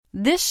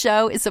This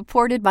show is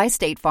supported by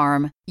State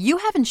Farm. You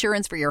have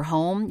insurance for your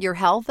home, your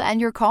health, and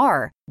your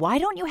car. Why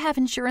don't you have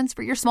insurance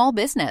for your small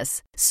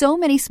business? So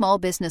many small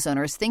business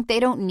owners think they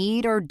don't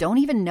need or don't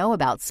even know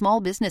about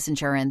small business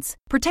insurance.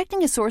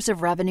 Protecting a source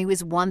of revenue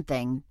is one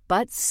thing,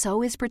 but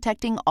so is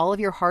protecting all of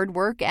your hard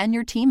work and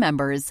your team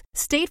members.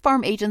 State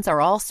Farm agents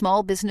are all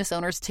small business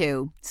owners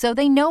too, so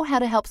they know how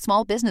to help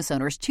small business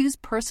owners choose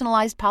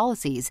personalized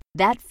policies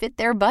that fit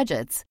their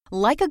budgets.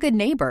 Like a good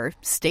neighbor,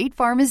 State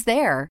Farm is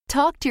there.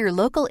 Talk to your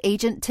local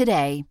agent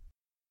today.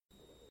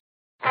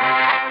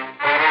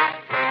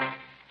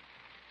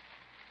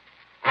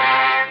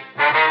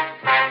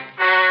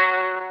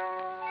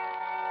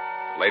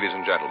 Ladies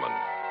and gentlemen,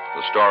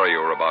 the story you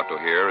are about to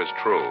hear is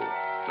true.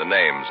 The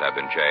names have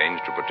been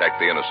changed to protect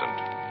the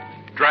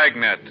innocent.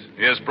 Dragnet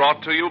is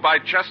brought to you by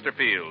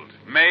Chesterfield,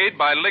 made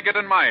by Liggett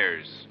 &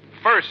 Myers,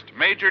 first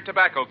major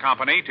tobacco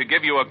company to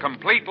give you a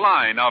complete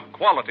line of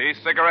quality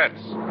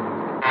cigarettes.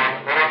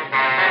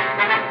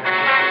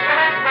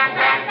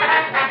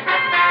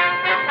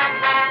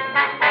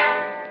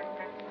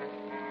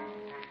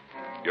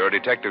 You're a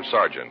detective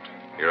sergeant.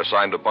 You're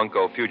assigned to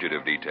Bunko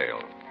Fugitive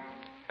Detail.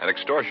 An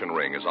extortion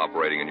ring is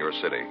operating in your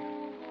city.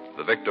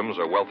 The victims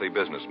are wealthy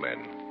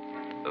businessmen.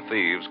 The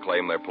thieves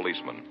claim they're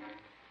policemen.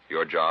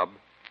 Your job,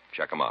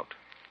 check them out.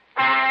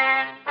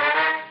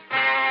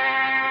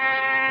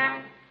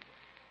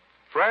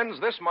 Friends,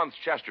 this month's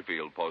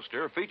Chesterfield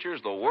poster features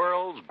the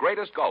world's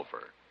greatest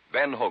golfer,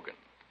 Ben Hogan.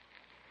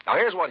 Now,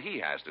 here's what he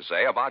has to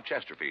say about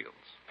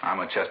Chesterfields. I'm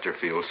a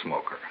Chesterfield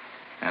smoker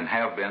and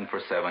have been for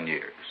 7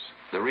 years.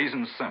 The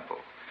reason's simple.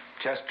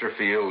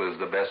 Chesterfield is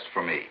the best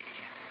for me.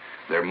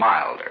 They're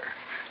milder,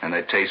 and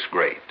they taste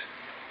great.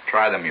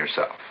 Try them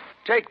yourself.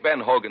 Take Ben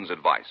Hogan's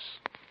advice.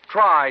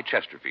 Try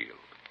Chesterfield,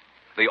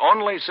 the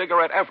only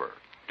cigarette ever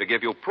to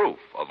give you proof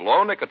of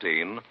low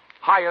nicotine,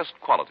 highest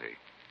quality,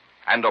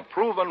 and a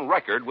proven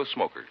record with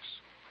smokers.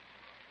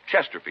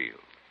 Chesterfield,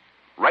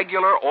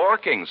 regular or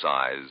king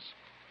size,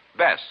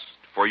 best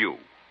for you.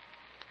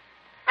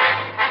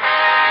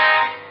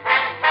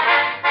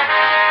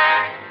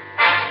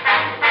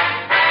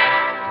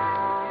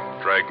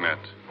 Dragnet,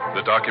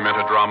 the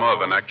documented drama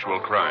of an actual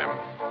crime.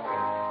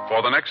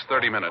 For the next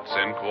 30 minutes,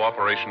 in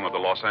cooperation with the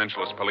Los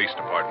Angeles Police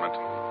Department,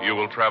 you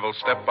will travel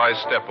step by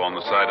step on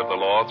the side of the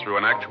law through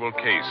an actual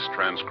case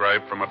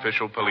transcribed from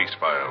official police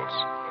files.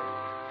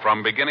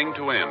 From beginning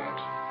to end,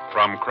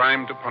 from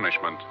crime to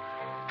punishment,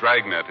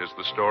 Dragnet is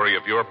the story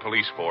of your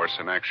police force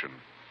in action.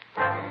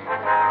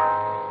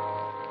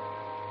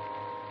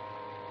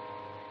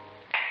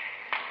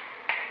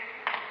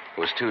 It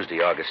was Tuesday,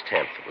 August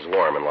 10th. It was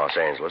warm in Los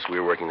Angeles. We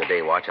were working the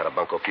day watch out of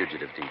Bunko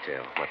Fugitive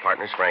Detail. My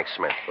partner's Frank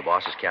Smith. The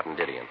boss is Captain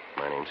Didion.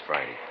 My name's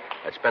Friday.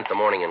 I'd spent the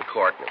morning in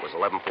court, and it was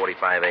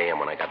 11:45 a.m.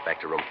 when I got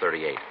back to room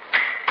 38,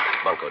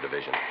 Bunko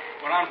Division.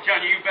 Well, I'm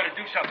telling you, you better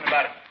do something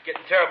about it.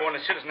 Getting terrible when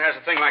a citizen has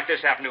a thing like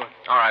this happen to him.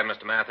 All right,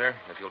 Mr. Mather.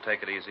 If you'll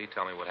take it easy,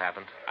 tell me what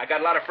happened. I got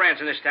a lot of friends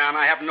in this town.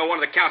 I happen to know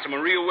one of the councilmen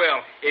real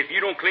well. If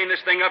you don't clean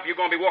this thing up, you're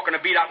going to be walking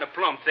a beat out in the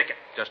plum thicket.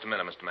 Just a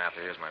minute, Mr.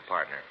 Mather. Here's my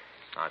partner.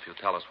 Now, if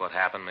you'll tell us what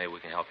happened, maybe we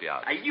can help you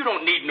out. Now, you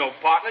don't need no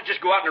partner. Just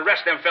go out and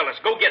arrest them fellas.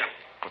 Go get them.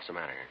 What's the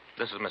matter here?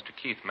 This is Mr.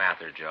 Keith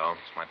Mather, Joe.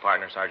 It's my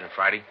partner, Sergeant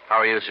Friday. How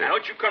are you, sir? Now,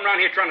 don't you come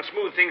around here trying to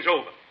smooth things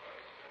over.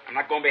 I'm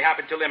not going to be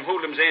happy till them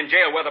hoodlums are in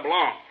jail where they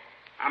belong.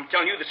 I'm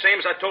telling you the same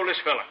as I told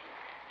this fella.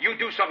 You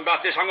do something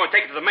about this, I'm going to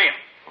take it to the mayor.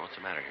 What's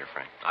the matter here,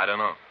 Frank? I don't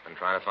know. Been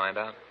trying to find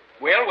out.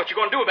 Well, what you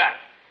going to do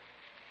about it?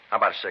 How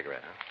about a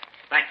cigarette, huh?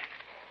 Thank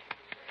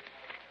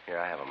you.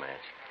 Here, I have a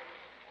match.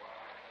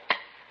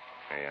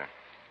 There you are.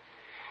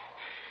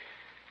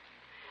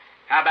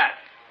 How about it?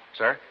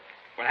 Sir?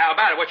 Well, how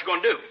about it? What you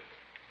going to do?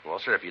 Well,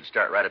 sir, if you'd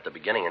start right at the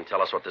beginning and tell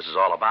us what this is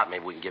all about,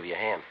 maybe we can give you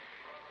a hand.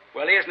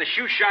 Well, there isn't a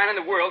shoe shine in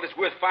the world that's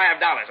worth $5.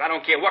 I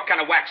don't care what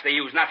kind of wax they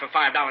use. Not for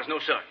 $5, no,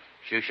 sir.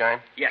 Shoe shine?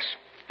 Yes.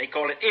 They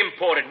call it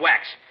imported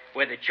wax.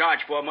 Where they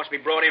charge for it must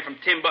be brought in from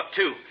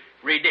Timbuktu.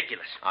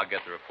 Ridiculous. I'll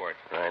get the report.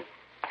 Right.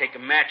 Take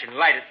a match and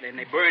light it, then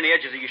they burn the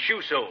edges of your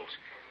shoe soles.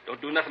 Don't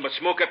do nothing but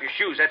smoke up your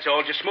shoes, that's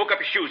all. Just smoke up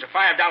your shoes. A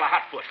 $5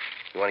 hot foot.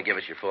 You want to give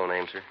us your full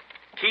name, sir?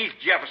 Keith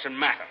Jefferson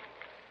Mather.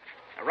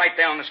 Now, right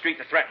there on the street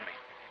that threatened me.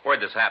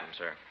 Where'd this happen,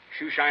 sir?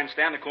 Shoe shine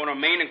stand, the corner of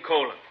Main and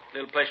Cola.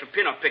 Little place with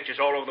pin-up pictures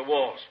all over the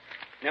walls.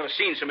 Never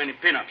seen so many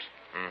pin-ups.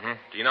 Mm-hmm.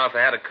 Do you know if they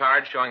had a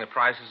card showing the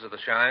prices of the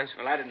shines?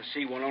 Well, I didn't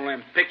see one. Only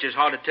them pictures,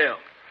 hard to tell.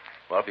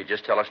 Well, if you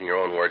just tell us in your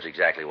own words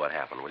exactly what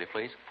happened, will you,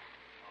 please?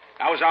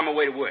 I was on my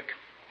way to work.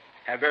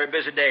 Had a very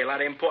busy day, a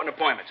lot of important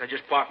appointments. I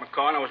just parked my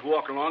car and I was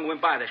walking along and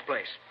went by this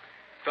place.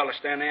 A fella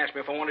standing there asked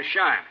me if I wanted to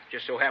shine.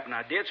 Just so happened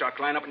I did, so I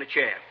climbed up in the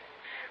chair.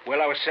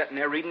 Well, I was sitting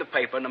there reading the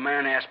paper, and the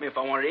man asked me if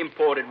I wanted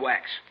imported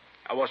wax.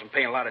 I wasn't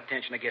paying a lot of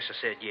attention. I guess I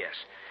said yes.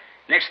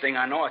 Next thing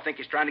I know, I think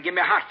he's trying to give me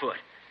a hot foot.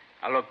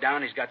 I look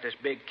down, he's got this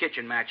big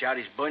kitchen match out.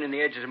 He's burning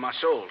the edges of my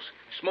soles.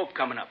 Smoke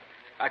coming up.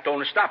 I told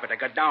him to stop it. I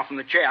got down from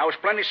the chair. I was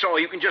plenty sore.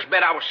 You can just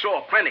bet I was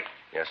sore. Plenty.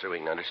 Yes, sir, we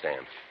can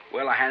understand.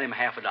 Well, I handed him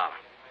 $50.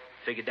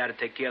 Figured that'd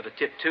take care of the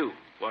tip, too.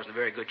 Wasn't a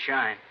very good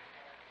shine.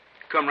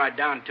 Come right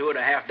down to it,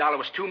 $50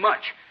 was too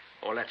much.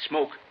 All that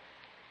smoke.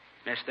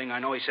 Next thing I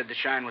know, he said the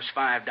shine was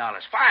 $5.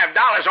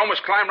 $5?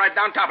 Almost climbed right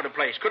down top of the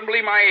place. Couldn't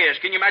believe my ears.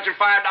 Can you imagine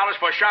 $5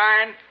 for a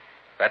shine?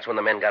 That's when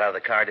the men got out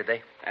of the car, did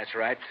they? That's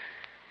right.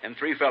 Them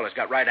three fellas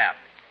got right out.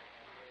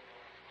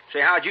 Say,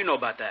 how'd you know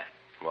about that?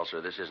 Well,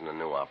 sir, this isn't a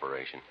new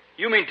operation.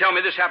 You mean tell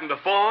me this happened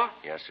before?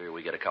 Yes, sir.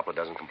 We get a couple of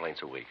dozen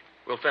complaints a week.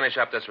 We'll finish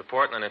up this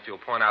report, and then if you'll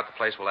point out the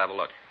place, we'll have a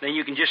look. Then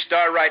you can just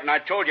start writing. I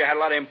told you I had a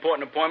lot of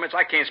important appointments.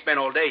 I can't spend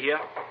all day here.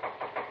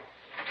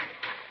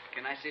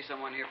 Can I see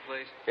someone here,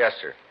 please? Yes,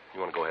 sir. You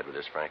want to go ahead with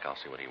this, Frank? I'll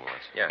see what he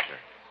wants. Yeah, sure.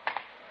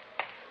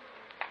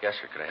 Yes,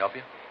 sir. Could I help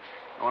you?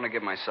 I want to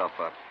give myself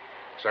up.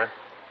 Sir?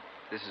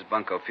 This is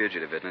Bunko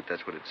Fugitive, isn't it?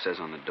 That's what it says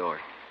on the door.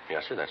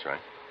 Yes, sir. That's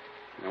right.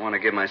 I want to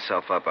give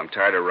myself up. I'm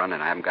tired of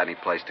running. I haven't got any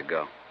place to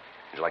go.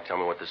 Would you like to tell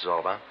me what this is all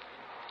about?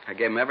 I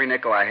gave him every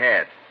nickel I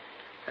had.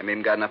 I haven't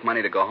even got enough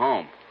money to go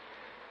home.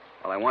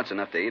 All I want's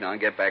enough to eat on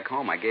and get back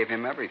home. I gave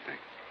him everything.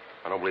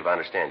 I don't believe I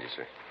understand you,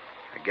 sir.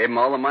 I gave him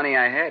all the money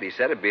I had. He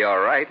said it'd be all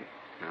right.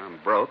 Now I'm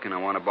broke, and I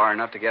want to borrow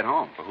enough to get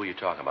home. Well, who are you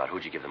talking about?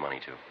 Who'd you give the money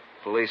to?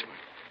 Policeman.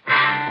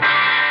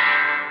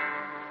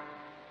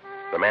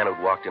 The man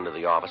who'd walked into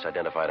the office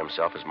identified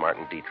himself as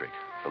Martin Dietrich.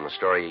 From the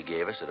story he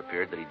gave us, it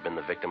appeared that he'd been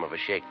the victim of a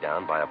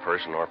shakedown by a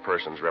person or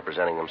persons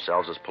representing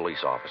themselves as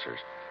police officers.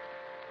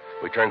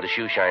 We turned the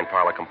shoeshine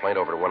parlor complaint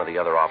over to one of the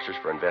other officers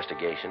for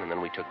investigation, and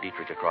then we took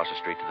Dietrich across the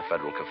street to the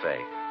Federal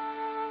Cafe.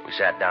 We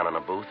sat down in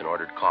a booth and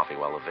ordered coffee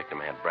while the victim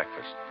had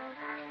breakfast.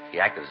 He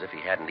acted as if he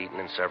hadn't eaten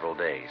in several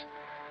days.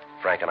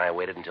 Frank and I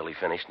waited until he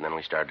finished, and then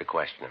we started to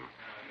question him.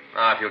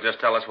 If you'll just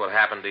tell us what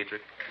happened,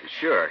 Dietrich.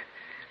 Sure.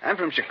 I'm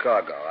from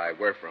Chicago. I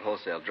work for a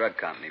wholesale drug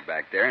company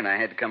back there, and I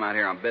had to come out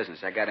here on business.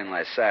 I got in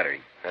last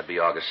Saturday. That'd be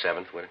August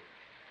 7th, would it?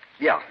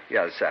 Yeah,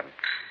 the 7th.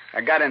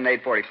 I got in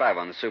at 8:45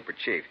 on the Super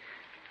Chief.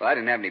 Well, I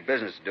didn't have any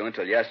business to do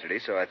until yesterday,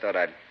 so I thought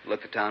I'd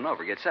look the town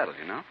over, get settled,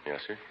 you know?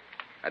 Yes, sir.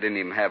 I didn't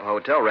even have a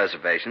hotel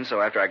reservation,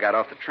 so after I got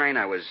off the train,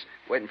 I was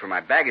waiting for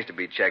my baggage to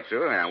be checked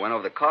through, and I went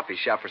over to the coffee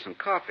shop for some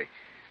coffee.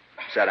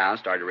 Sat down,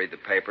 started to read the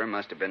paper, and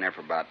must have been there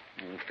for about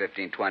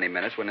 15, 20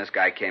 minutes when this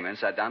guy came in and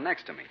sat down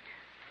next to me.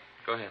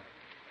 Go ahead.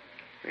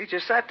 He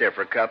just sat there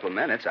for a couple of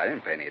minutes. I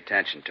didn't pay any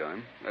attention to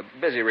him.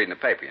 Busy reading the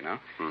paper, you know.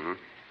 Mm-hmm.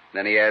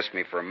 Then he asked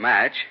me for a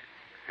match.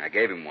 I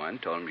gave him one,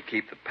 told him to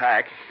keep the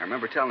pack. I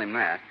remember telling him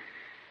that.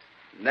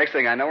 Next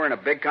thing I know, we're in a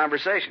big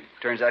conversation.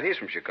 Turns out he's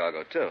from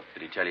Chicago, too.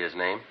 Did he tell you his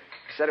name?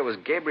 He said it was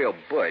Gabriel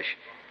Bush.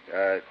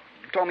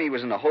 Told me he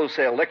was in the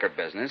wholesale liquor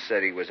business.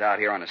 Said he was out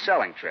here on a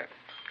selling trip,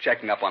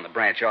 checking up on the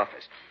branch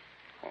office.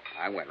 Well,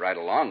 I went right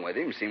along with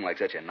him. Seemed like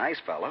such a nice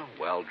fellow.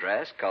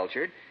 Well-dressed,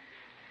 cultured.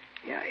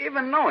 Yeah,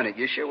 even knowing it,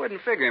 you sure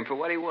wouldn't figure him for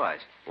what he was.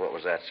 What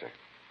was that, sir?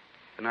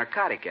 A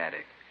narcotic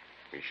addict.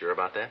 Are you sure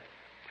about that?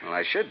 Well,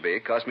 I should be.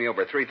 It cost me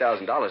over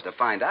 $3,000 to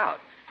find out.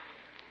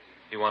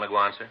 You want to go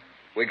on, sir?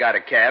 We got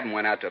a cab and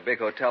went out to a big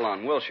hotel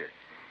on Wilshire.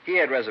 He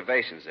had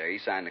reservations there. He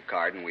signed the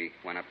card, and we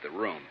went up the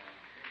room.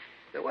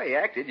 The way he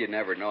acted, you'd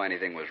never know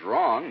anything was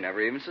wrong, never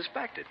even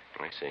suspected.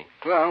 I see.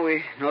 Well,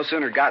 we no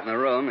sooner got in the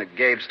room than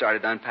Gabe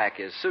started to unpack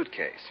his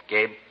suitcase.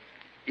 Gabe?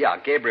 Yeah,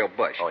 Gabriel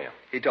Bush. Oh, yeah.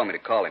 He told me to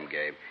call him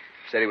Gabe.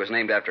 Said he was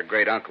named after a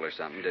great uncle or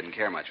something. Didn't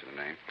care much for the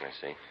name. I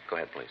see. Go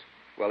ahead, please.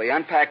 Well, he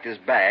unpacked his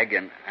bag,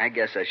 and I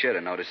guess I should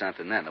have noticed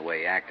something then, the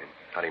way he acted.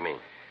 How do you mean?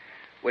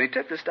 When he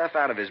took the stuff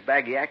out of his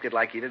bag, he acted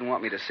like he didn't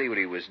want me to see what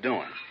he was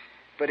doing.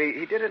 But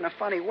he did it in a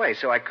funny way,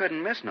 so I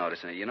couldn't miss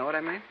noticing it. You know what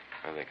I mean?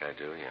 I think I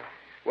do, yeah.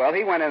 Well,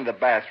 he went into the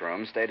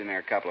bathroom, stayed in there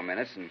a couple of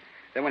minutes, and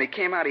then when he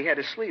came out, he had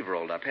his sleeve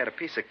rolled up, had a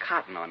piece of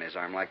cotton on his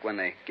arm, like when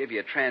they give you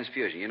a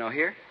transfusion. You know,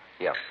 here?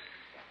 Yeah.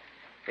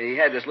 He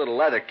had this little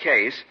leather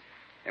case,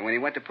 and when he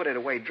went to put it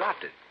away, he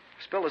dropped it.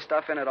 Spilled the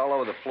stuff in it all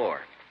over the floor.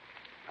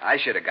 I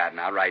should have gotten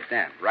out right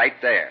then, right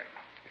there.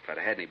 If I'd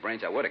have had any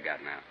brains, I would have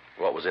gotten out.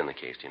 What was in the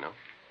case, do you know?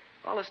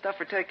 All the stuff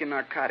for taking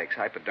narcotics,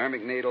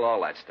 hypodermic needle,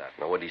 all that stuff.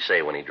 Now, what did he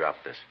say when he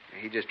dropped this?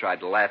 He just tried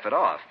to laugh it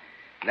off.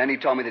 And then he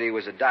told me that he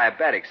was a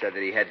diabetic, said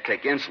that he had to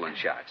take insulin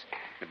shots.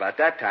 About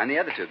that time, the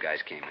other two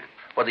guys came in.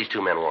 What did these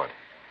two men want?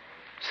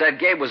 Said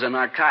Gabe was a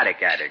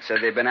narcotic addict.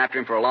 Said they'd been after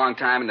him for a long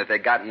time and that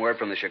they'd gotten word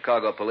from the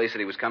Chicago police that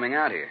he was coming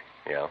out here.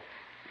 Yeah?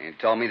 He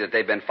told me that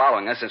they'd been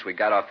following us since we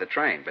got off the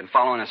train. Been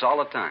following us all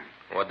the time.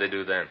 What'd they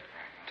do then?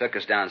 Took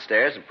us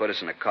downstairs and put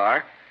us in a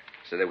car.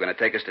 Said they were going to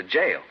take us to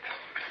jail.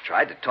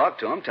 Tried to talk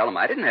to him, tell him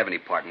I didn't have any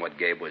part in what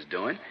Gabe was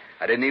doing.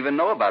 I didn't even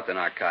know about the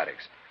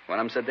narcotics. One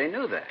of them said they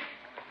knew that.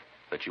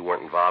 That you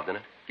weren't involved in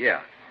it?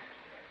 Yeah.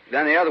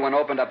 Then the other one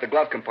opened up the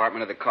glove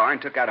compartment of the car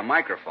and took out a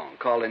microphone,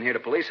 called in here to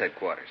police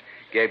headquarters.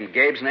 Gave them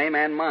Gabe's name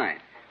and mine.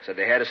 Said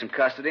they had us in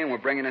custody and were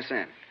bringing us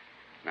in.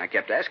 And I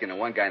kept asking the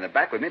one guy in the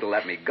back with me to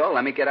let me go,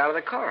 let me get out of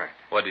the car.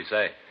 What'd he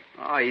say?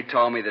 Oh, he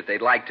told me that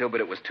they'd like to, but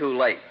it was too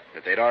late.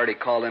 That they'd already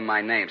called in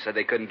my name, said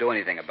they couldn't do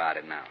anything about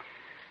it now.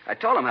 I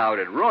told him how it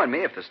would ruin me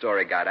if the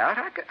story got out.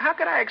 How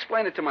could I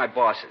explain it to my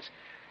bosses?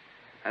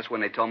 That's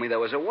when they told me there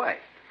was a way.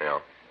 Yeah.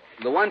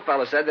 The one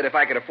fellow said that if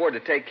I could afford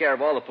to take care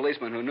of all the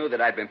policemen who knew that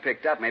I'd been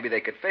picked up, maybe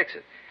they could fix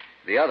it.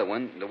 The other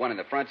one, the one in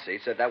the front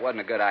seat, said that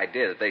wasn't a good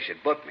idea, that they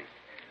should book me.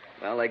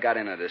 Well, they got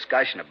in a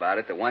discussion about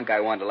it. The one guy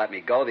wanted to let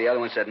me go. The other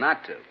one said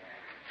not to.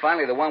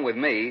 Finally, the one with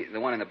me, the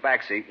one in the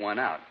back seat, won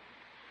out.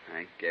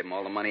 I gave him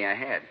all the money I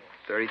had,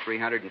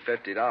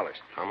 $3,350.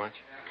 How much?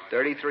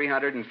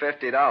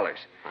 $3,350. I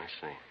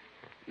see.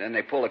 Then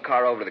they pulled the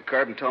car over to the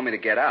curb and told me to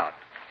get out.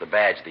 The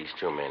badge these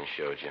two men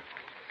showed you.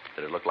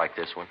 Did it look like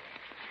this one?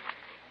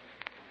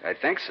 I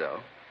think so.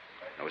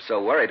 I was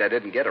so worried I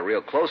didn't get a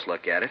real close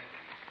look at it.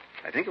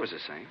 I think it was the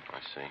same. I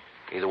see.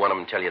 Either one of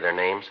them tell you their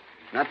names?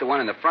 Not the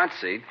one in the front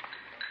seat.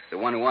 The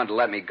one who wanted to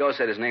let me go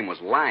said his name was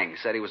Lang.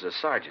 Said he was a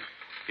sergeant.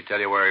 He tell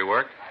you where he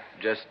worked?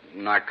 Just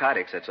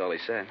narcotics, that's all he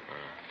said.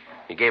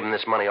 You gave him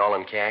this money all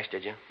in cash,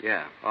 did you?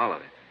 Yeah, all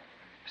of it.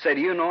 Say,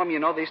 do you know him? You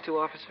know these two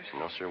officers?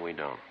 No, sir, we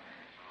don't.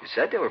 You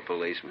said they were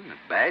policemen. The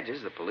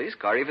badges, the police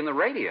car, even the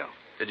radio.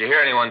 Did you hear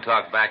anyone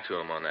talk back to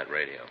him on that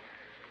radio?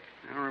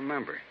 I don't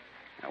remember.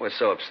 I was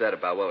so upset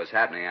about what was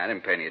happening, I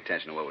didn't pay any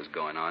attention to what was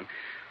going on.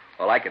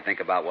 All I could think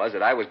about was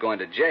that I was going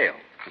to jail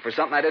for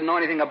something I didn't know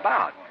anything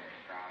about.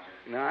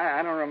 No,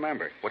 I don't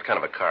remember. What kind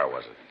of a car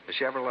was it?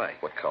 A Chevrolet.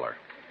 What color?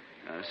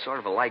 Sort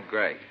of a light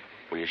gray.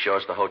 Will you show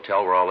us the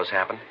hotel where all this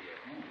happened?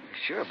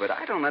 Sure, but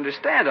I don't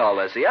understand all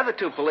this. The other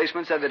two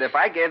policemen said that if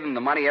I gave them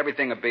the money,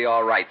 everything would be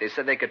all right. They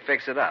said they could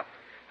fix it up.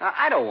 Now,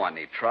 I don't want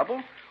any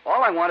trouble.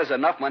 All I want is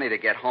enough money to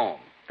get home.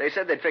 They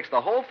said they'd fix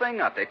the whole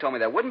thing up. They told me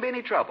there wouldn't be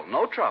any trouble.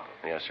 No trouble.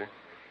 Yes, sir.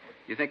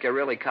 You think they're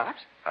really cops?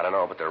 I don't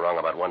know, but they're wrong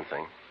about one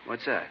thing.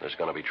 What's that? There's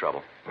going to be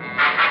trouble.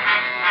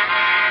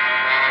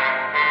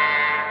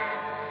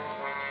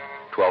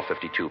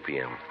 12:52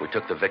 p.m. We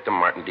took the victim,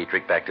 Martin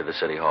Dietrich, back to the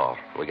city hall.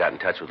 We got in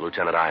touch with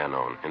Lieutenant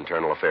Iannone,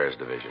 Internal Affairs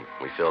Division.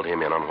 We filled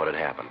him in on what had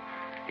happened.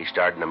 He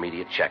started an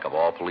immediate check of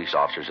all police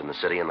officers in the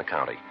city and the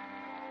county.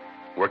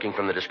 Working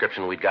from the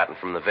description we'd gotten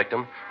from the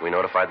victim, we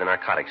notified the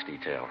narcotics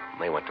detail.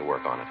 They went to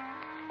work on it.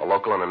 A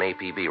local and an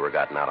APB were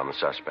gotten out on the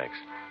suspects.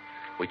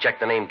 We checked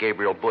the name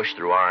Gabriel Bush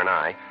through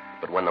R&I,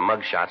 but when the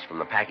mug shots from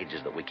the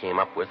packages that we came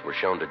up with were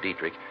shown to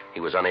Dietrich,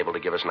 he was unable to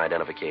give us an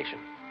identification.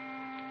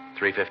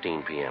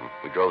 3:15 p.m.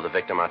 We drove the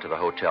victim out to the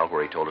hotel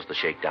where he told us the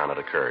shakedown had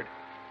occurred.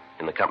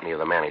 In the company of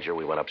the manager,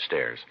 we went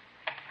upstairs.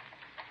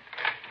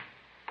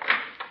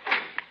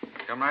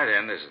 Come right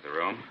in. This is the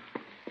room.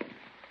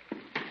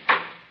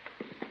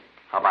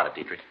 How about it,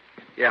 Dietrich?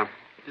 Yeah,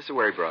 this is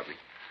where he brought me.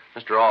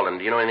 Mr. Alden,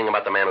 do you know anything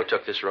about the man who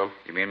took this room?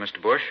 You mean Mr.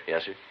 Bush?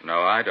 Yes, sir.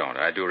 No, I don't.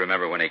 I do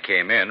remember when he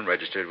came in,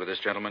 registered with this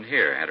gentleman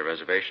here, had a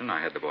reservation.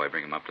 I had the boy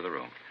bring him up to the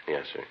room.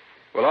 Yes, sir.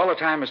 Well, all the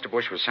time Mr.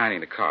 Bush was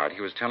signing the card,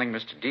 he was telling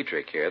Mr.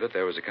 Dietrich here that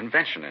there was a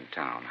convention in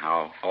town,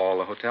 how all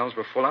the hotels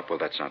were full up. Well,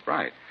 that's not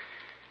right.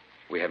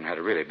 We haven't had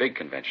a really big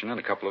convention in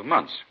a couple of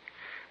months.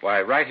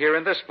 Why, right here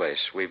in this place,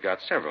 we've got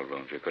several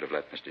rooms we could have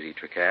let Mr.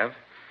 Dietrich have.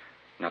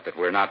 Not that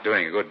we're not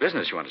doing a good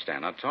business, you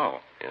understand, not at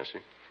all. Yes, sir.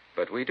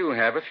 But we do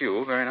have a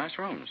few very nice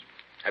rooms.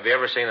 Have you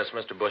ever seen this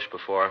Mr. Bush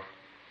before?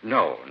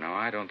 No,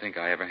 I don't think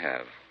I ever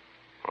have.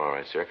 All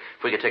right, sir.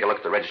 If we could take a look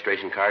at the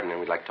registration card, and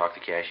then we'd like to talk to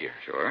the cashier.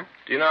 Sure.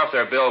 Do you know if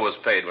their bill was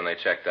paid when they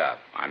checked out?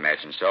 I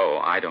imagine so.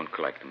 I don't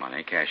collect the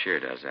money.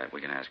 Cashier does that.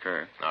 We can ask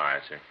her. All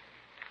right, sir.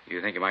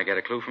 You think you might get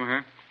a clue from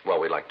her?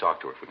 Well, we'd like to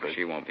talk to her if we could.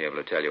 She won't be able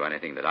to tell you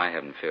anything that I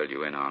haven't filled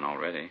you in on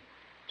already.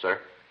 Sir?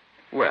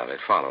 Well, it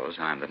follows.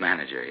 I'm the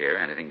manager here.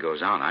 Anything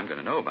goes on, I'm going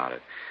to know about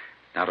it.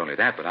 Not only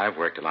that, but I've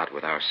worked a lot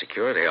with our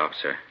security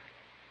officer.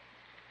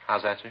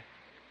 How's that, sir?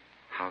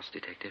 House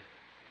detective.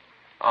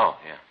 Oh,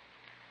 yeah.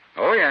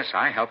 Oh, yes,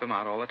 I help him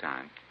out all the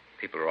time.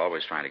 People are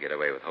always trying to get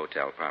away with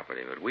hotel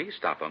property, but we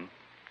stop them.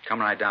 Come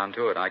right down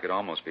to it, I could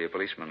almost be a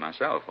policeman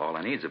myself. All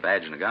I need is a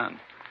badge and a gun.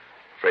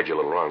 Afraid you're a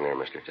little wrong there,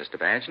 mister. Just a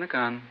badge and a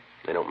gun.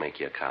 They don't make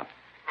you a cop.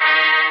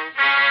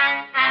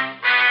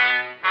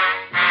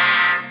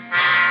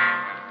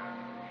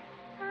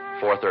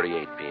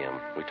 4:38 p.m.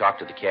 We talked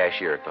to the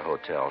cashier at the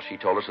hotel. She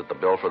told us that the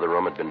bill for the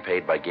room had been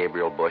paid by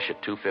Gabriel Bush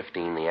at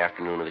 2:15 the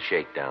afternoon of the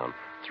shakedown,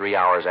 3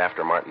 hours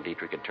after Martin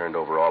Dietrich had turned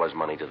over all his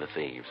money to the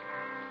thieves.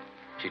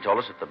 She told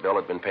us that the bill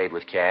had been paid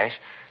with cash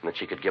and that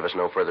she could give us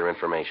no further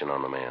information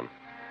on the man.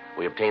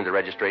 We obtained the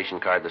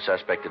registration card the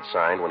suspect had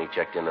signed when he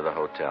checked into the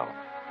hotel.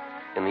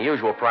 In the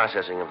usual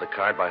processing of the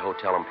card by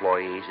hotel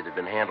employees, it had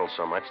been handled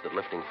so much that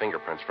lifting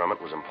fingerprints from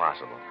it was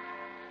impossible.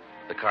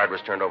 The card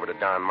was turned over to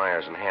Don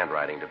Myers in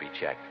handwriting to be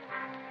checked.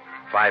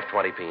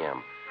 5:20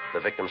 p.m. The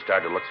victim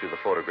started to look through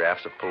the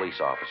photographs of police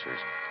officers.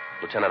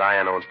 Lieutenant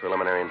Iannone's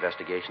preliminary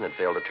investigation had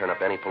failed to turn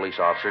up any police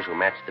officers who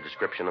matched the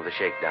description of the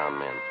shakedown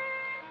men.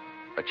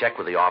 A check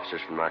with the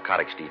officers from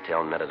narcotics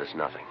detail netted us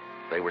nothing.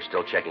 They were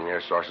still checking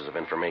their sources of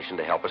information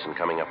to help us in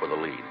coming up with a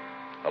lead.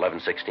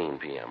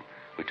 11:16 p.m.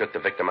 We took the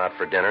victim out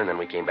for dinner, and then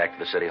we came back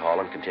to the city hall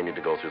and continued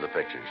to go through the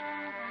pictures.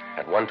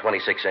 At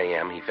 1:26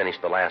 a.m., he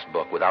finished the last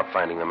book without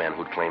finding the men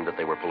who'd claimed that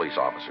they were police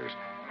officers.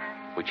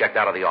 We checked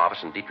out of the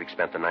office, and Dietrich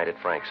spent the night at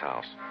Frank's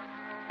house.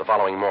 The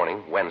following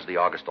morning, Wednesday,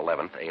 August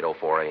 11th,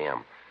 8:04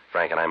 a.m.,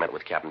 Frank and I met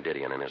with Captain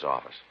Didion in his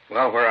office.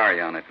 Well, where are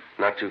you on it?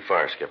 Not too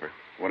far, Skipper.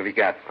 What have you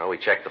got? Well, we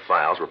checked the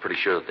files. We're pretty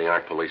sure that they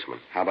aren't policemen.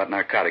 How about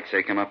narcotics?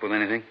 They come up with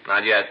anything?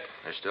 Not yet.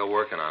 They're still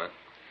working on it.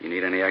 You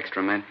need any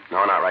extra men?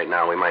 No, not right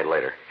now. We might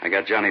later. I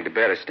got Johnny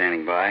DeBetta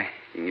standing by.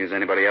 You can use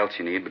anybody else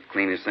you need, but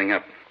clean this thing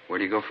up. Where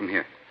do you go from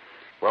here?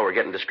 Well, we're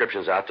getting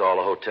descriptions out to all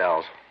the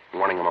hotels.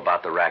 warning them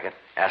about the racket,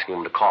 asking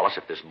them to call us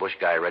if this Bush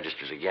guy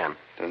registers again.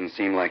 Doesn't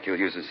seem like you'll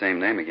use the same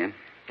name again.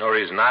 No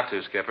reason not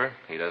to, Skipper.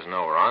 He doesn't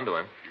know we're on to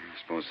him.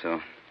 I suppose so.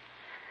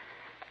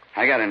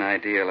 I got an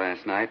idea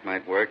last night.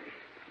 Might work.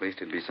 At least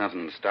it'd be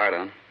something to start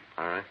on.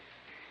 All right.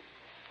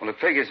 Well, it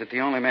figures that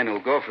the only men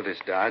who'll go for this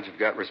dodge have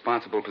got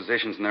responsible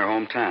positions in their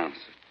hometowns.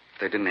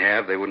 If they didn't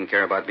have, they wouldn't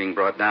care about being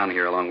brought down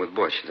here along with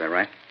Bush. Is that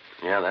right?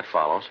 Yeah, that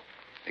follows.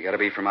 They got to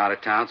be from out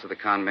of town so the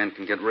con men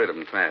can get rid of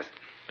them fast.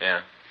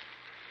 Yeah.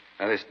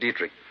 Now, this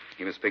Dietrich,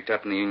 he was picked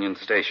up in the Union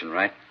Station,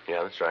 right?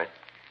 Yeah, that's right.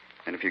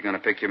 And if you're going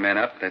to pick your men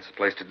up, that's the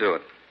place to do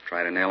it.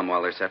 Try to nail them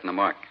while they're setting the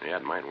mark. Yeah,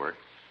 it might work.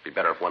 Be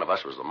better if one of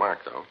us was the mark,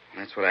 though.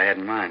 That's what I had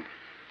in mind.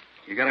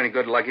 You got any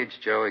good luggage,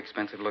 Joe?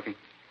 Expensive looking?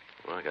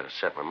 Well, I got a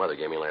set my mother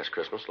gave me last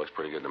Christmas. Looks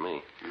pretty good to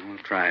me. Well, we'll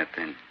try it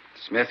then.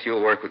 Smith,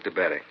 you'll work with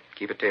DeBetta.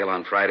 Keep a tail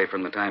on Friday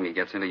from the time he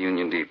gets into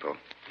Union Depot.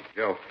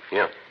 Joe.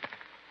 Yeah.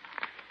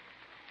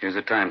 Here's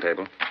a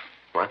timetable.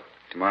 What?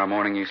 Tomorrow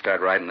morning you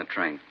start riding the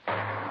train.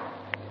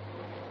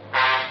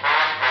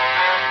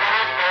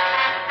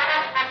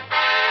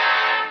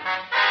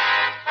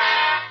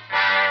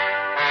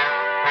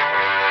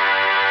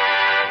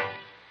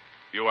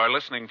 You are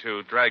listening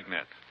to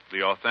Dragnet,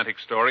 the authentic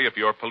story of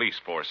your police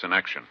force in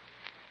action.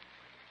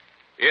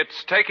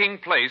 It's taking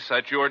place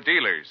at your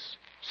dealers,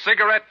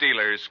 cigarette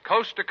dealers,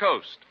 coast to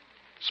coast.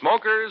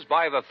 Smokers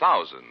by the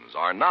thousands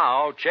are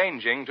now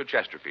changing to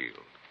Chesterfield.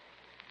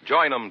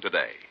 Join them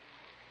today,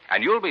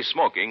 and you'll be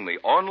smoking the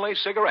only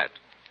cigarette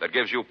that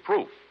gives you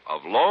proof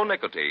of low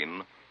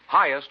nicotine,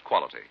 highest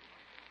quality.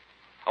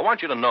 I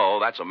want you to know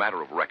that's a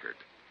matter of record.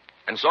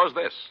 And so's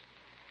this.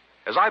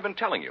 As I've been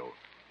telling you,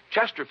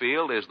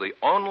 Chesterfield is the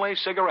only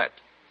cigarette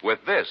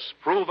with this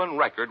proven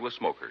record with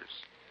smokers.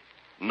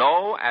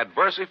 No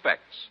adverse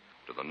effects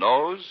to the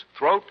nose,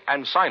 throat,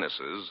 and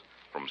sinuses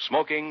from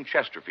smoking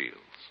Chesterfields.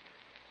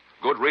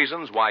 Good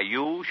reasons why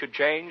you should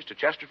change to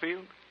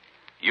Chesterfield?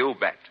 You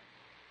bet.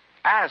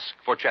 Ask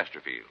for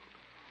Chesterfield.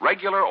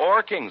 Regular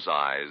or king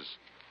size,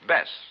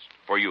 best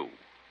for you.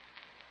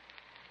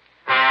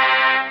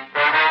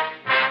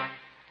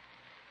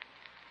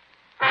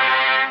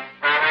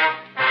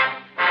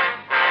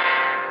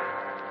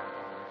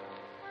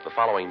 The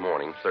following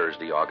morning,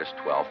 Thursday, August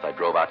 12th, I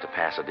drove out to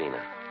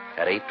Pasadena.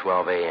 At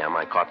 8:12 a.m.,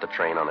 I caught the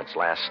train on its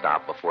last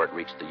stop before it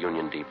reached the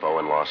Union Depot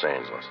in Los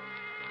Angeles.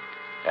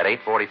 At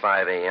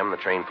 8:45 a.m., the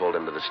train pulled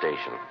into the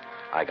station.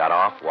 I got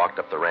off, walked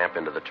up the ramp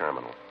into the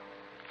terminal.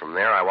 From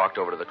there, I walked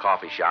over to the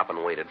coffee shop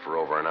and waited for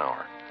over an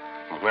hour.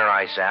 From where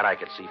I sat, I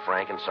could see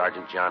Frank and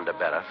Sergeant John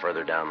DeBetta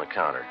further down the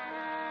counter.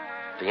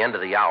 At the end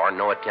of the hour,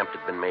 no attempt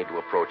had been made to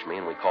approach me,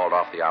 and we called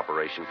off the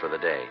operation for the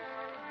day.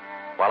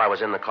 While I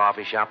was in the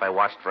coffee shop, I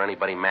watched for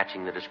anybody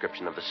matching the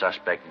description of the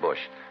suspect, Bush,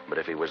 but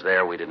if he was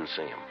there, we didn't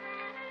see him.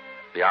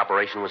 The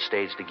operation was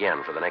staged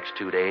again for the next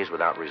 2 days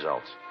without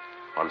results.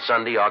 On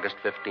Sunday, August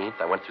 15th,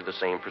 I went through the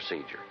same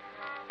procedure.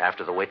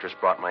 After the waitress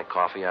brought my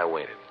coffee, I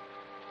waited.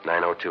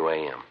 9:02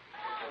 a.m.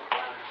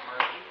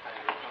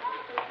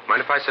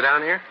 Mind if I sit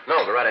down here?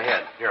 No, go right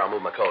ahead. Here, I'll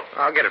move my coat.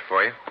 I'll get it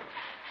for you.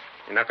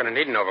 You're not going to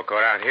need an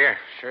overcoat out here.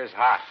 Sure is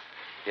hot.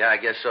 Yeah, I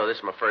guess so. This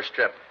is my first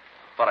trip.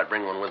 Thought I'd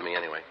bring one with me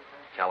anyway.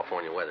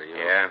 California weather, you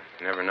know. Yeah,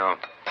 you never know.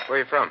 Where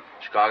are you from?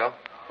 Chicago?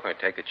 Oh, you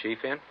take the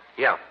chief in?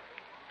 Yeah.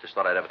 Just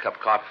thought I'd have a cup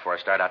of coffee before I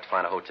start out to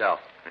find a hotel.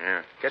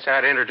 Yeah. Guess I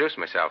had to introduce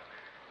myself.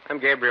 I'm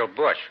Gabriel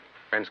Bush.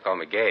 Friends call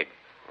me Gabe.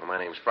 Well, my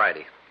name's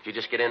Friday. Did you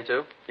just get in,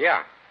 too?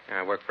 Yeah.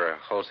 I work for a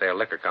wholesale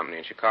liquor company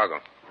in Chicago.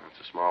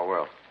 It's a small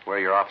world. Where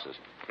are your offices?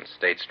 On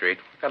State Street.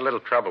 We've got a little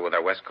trouble with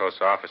our West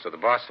Coast office, so the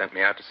boss sent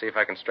me out to see if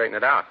I can straighten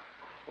it out.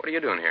 What are you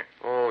doing here?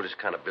 Oh, just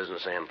kind of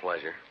business and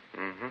pleasure.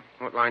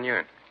 Mm-hmm. What line you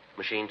in?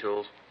 Machine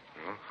tools.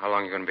 Well, how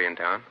long are you going to be in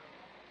town?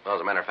 Well,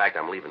 as a matter of fact,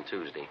 I'm leaving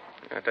Tuesday.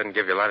 That doesn't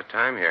give you a lot of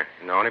time here.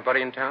 You know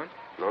anybody in town?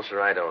 No,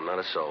 sir, I don't. Not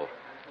a soul.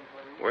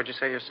 Where'd you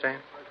say you're staying?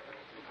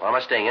 Well, I'm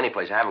not staying any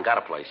place. I haven't got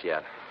a place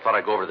yet. Thought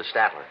I'd go over to the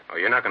Statler. Oh,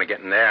 you're not going to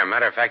get in there.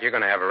 Matter of fact, you're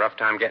going to have a rough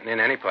time getting in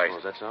any place. Oh,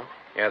 is that so?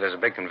 Yeah, there's a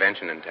big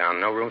convention in town.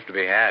 No rooms to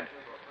be had.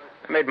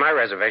 I made my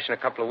reservation a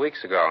couple of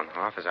weeks ago, and the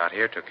office out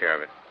here took care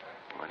of it.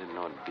 Oh, I didn't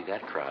know it'd be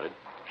that crowded.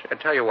 Should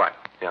I tell you what?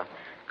 Yeah?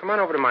 Come on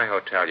over to my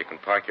hotel. You can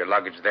park your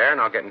luggage there, and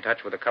I'll get in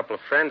touch with a couple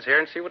of friends here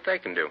and see what they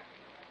can do.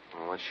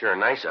 Well, that's sure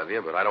nice of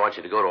you, but I don't want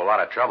you to go to a lot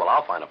of trouble.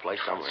 I'll find a place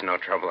somewhere. It's no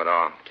trouble at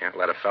all. Can't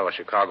let a fellow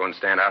Chicagoan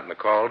stand out in the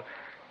cold.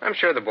 I'm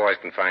sure the boys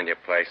can find you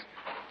a place.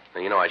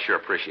 Now, you know, I sure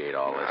appreciate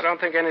all this. I don't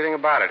think anything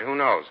about it. Who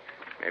knows?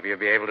 Maybe you'll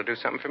be able to do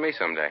something for me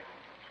someday.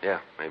 Yeah,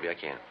 maybe I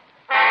can.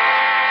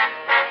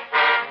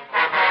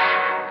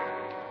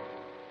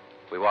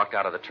 We walked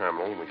out of the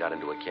terminal and we got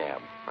into a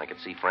cab. I could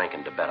see Frank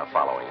and DeBetta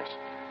following us.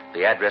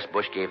 The address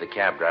Bush gave the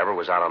cab driver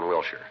was out on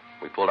Wilshire.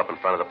 We pulled up in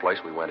front of the place.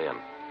 We went in.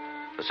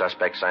 The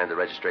suspect signed the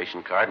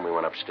registration card and we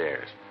went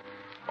upstairs.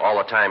 All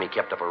the time he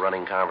kept up a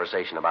running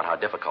conversation about how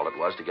difficult it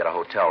was to get a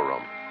hotel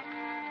room.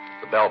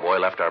 The bellboy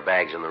left our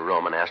bags in the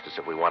room and asked us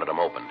if we wanted them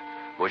opened.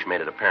 Bush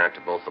made it apparent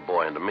to both the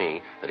boy and to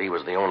me that he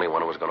was the only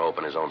one who was going to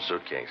open his own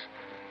suitcase.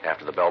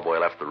 After the bellboy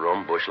left the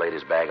room, Bush laid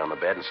his bag on the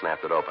bed and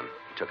snapped it open.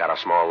 He took out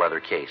a small leather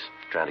case,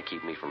 trying to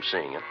keep me from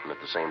seeing it, and at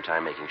the same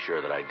time making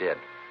sure that I did.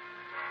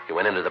 He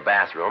went into the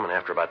bathroom, and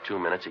after about 2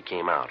 minutes, he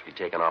came out. He'd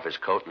taken off his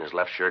coat, and his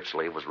left shirt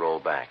sleeve was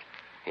rolled back.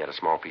 He had a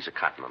small piece of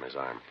cotton on his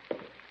arm.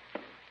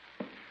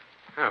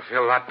 I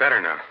feel a lot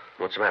better now.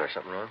 What's the matter?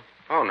 Something wrong?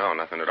 Oh, no,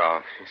 nothing at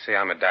all. You see,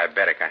 I'm a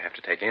diabetic. I have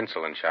to take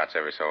insulin shots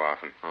every so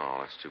often. Oh,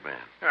 that's too bad.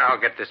 I'll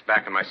get this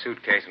back in my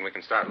suitcase, and we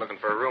can start looking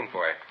for a room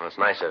for you. Well, that's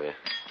nice of you.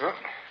 Huh?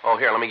 Oh,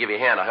 here, let me give you a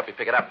hand. I'll help you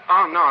pick it up.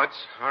 Oh, no, it's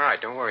all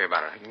right. Don't worry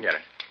about it. I can get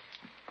it.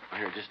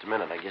 Here, just a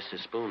minute. I guess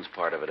this spoon's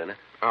part of it, isn't it?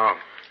 Oh,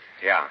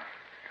 yeah.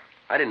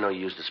 I didn't know you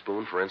used a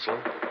spoon for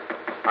insulin.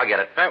 I'll get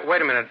it.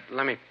 Wait a minute.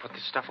 Let me put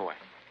this stuff away.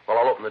 Well,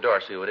 I'll open the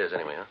door, see who it is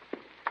anyway, huh?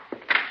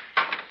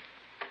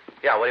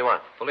 Yeah, what do you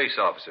want? Police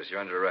officers, you're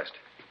under arrest.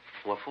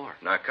 What for?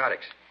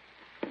 Narcotics.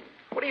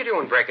 What are you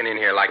doing breaking in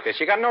here like this?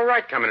 You got no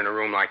right coming in a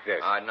room like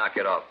this. Knock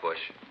it off, Bush.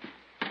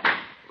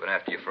 We've been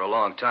after you for a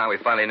long time. We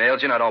finally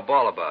nailed you, and I don't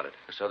bawl about it.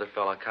 This other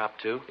fella a cop,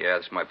 too? Yeah,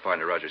 this is my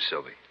partner, Roger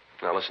Silby.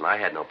 Now, listen, I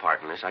had no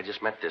part in this. I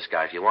just met this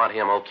guy. If you want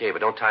him, okay, but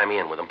don't tie me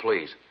in with him,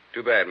 please.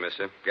 Too bad,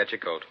 mister. Get your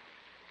coat.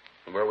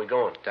 Where are we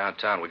going?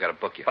 Downtown. We got to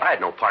book you. But I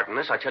had no part in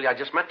this. I tell you, I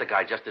just met the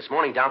guy just this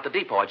morning down at the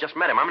depot. I just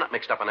met him. I'm not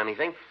mixed up in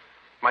anything.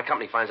 If my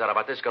company finds out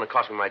about this, it's going to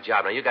cost me my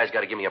job. Now, you guys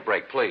got to give me a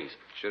break, please.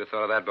 Should have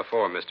thought of that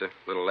before, mister. A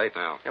little late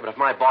now. Yeah, but if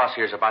my boss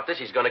hears about this,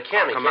 he's going to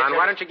kill me. Come on,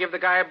 why don't you give the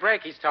guy a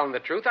break? He's telling the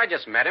truth. I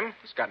just met him.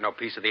 He's got no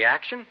piece of the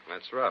action.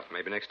 That's rough.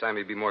 Maybe next time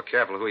he'd be more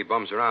careful who he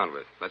bums around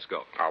with. Let's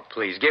go. Oh,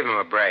 please, give him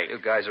a break. You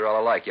guys are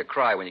all alike. You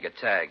cry when you get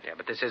tagged. Yeah,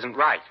 but this isn't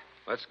right.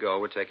 Let's go.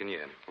 We're taking you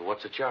in. Well,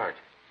 what's the charge?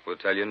 We'll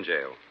tell you in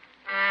jail.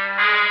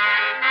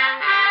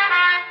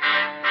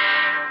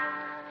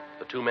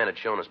 The two men had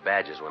shown us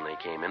badges when they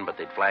came in, but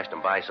they'd flashed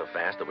them by so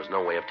fast there was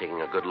no way of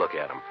taking a good look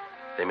at them.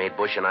 They made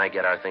Bush and I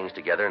get our things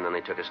together, and then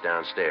they took us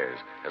downstairs.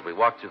 As we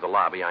walked through the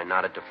lobby, I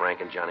nodded to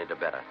Frank and Johnny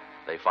DeBetta.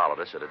 They followed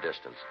us at a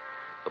distance.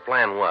 The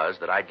plan was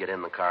that I'd get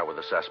in the car with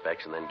the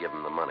suspects and then give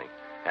them the money.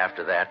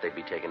 After that, they'd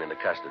be taken into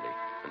custody.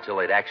 Until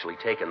they'd actually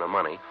taken the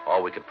money,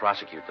 all we could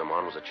prosecute them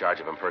on was a charge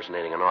of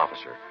impersonating an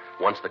officer.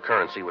 Once the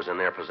currency was in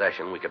their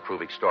possession, we could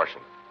prove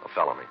extortion, a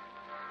felony.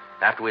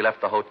 After we left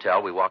the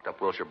hotel, we walked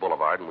up Wilshire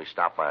Boulevard, and we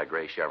stopped by a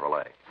gray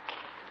Chevrolet.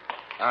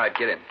 All right,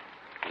 get in.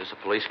 Is this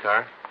a police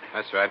car?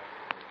 That's right.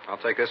 I'll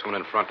take this one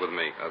in front with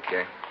me.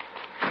 Okay.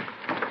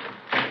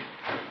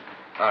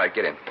 All right,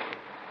 get in.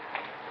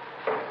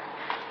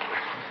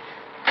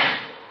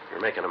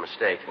 You're making a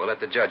mistake. We'll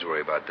let the judge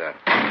worry about that.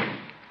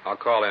 I'll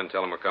call in and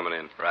tell him we're coming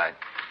in. Right.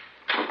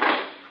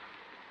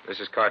 This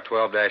is car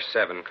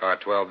 12-7, car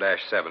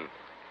 12-7.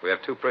 We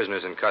have 2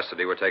 prisoners in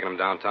custody. We're taking them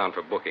downtown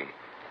for booking.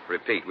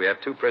 Repeat, we have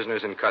 2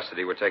 prisoners in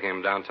custody. We're taking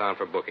them downtown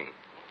for booking.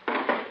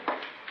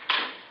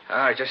 All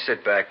right, just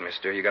sit back,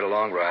 mister. You got a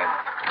long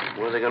ride.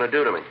 What are they going to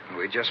do to me?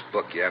 We just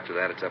book you. After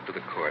that, it's up to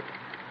the court.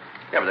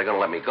 Yeah, but they're going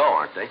to let me go,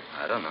 aren't they?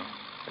 I don't know.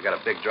 They got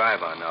a big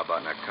drive on now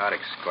about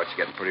narcotics. Court's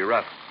getting pretty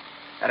rough.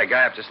 Had a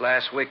guy up just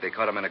last week. They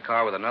caught him in a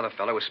car with another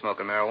fellow who was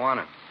smoking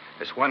marijuana.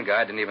 This one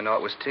guy didn't even know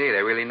it was tea.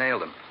 They really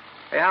nailed him.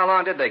 Hey, how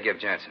long did they give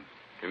Jensen?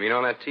 You mean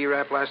on that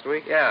T-rap last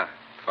week? Yeah.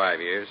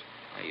 5 years.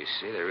 Now, you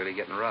see, they're really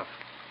getting rough.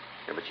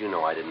 Yeah, but you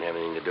know I didn't have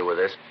anything to do with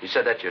this. You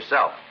said that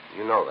yourself.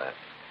 You know that.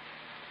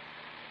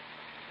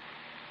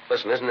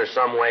 Listen, isn't there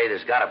some way?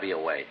 There's got to be a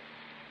way.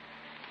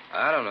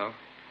 I don't know.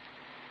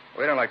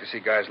 We don't like to see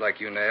guys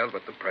like you nailed,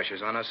 but the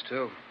pressure's on us,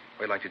 too.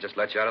 We'd like to just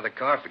let you out of the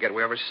car, forget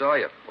we ever saw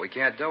you. But we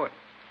can't do it.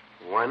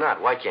 Why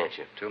not? Why can't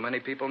you? Too many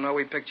people know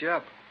we picked you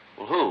up.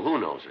 Well, who? Who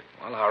knows it?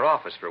 Well, our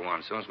office, for one.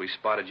 As soon as we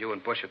spotted you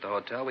and Bush at the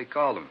hotel, we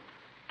called them.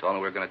 Told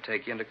them we were going to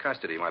take you into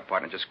custody. My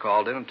partner just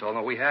called in and told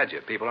them we had you.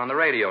 People on the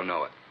radio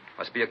know it.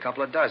 Must be a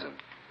couple of dozen.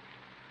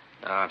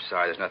 No, I'm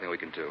sorry. There's nothing we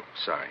can do.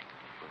 Sorry.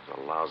 It's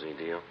a lousy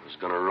deal. It's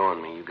going to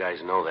ruin me. You guys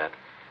know that.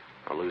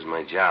 I'll lose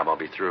my job. I'll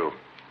be through.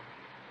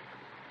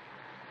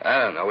 I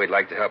don't know. We'd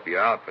like to help you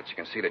out, but you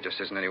can see there just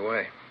isn't any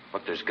way.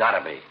 But there's got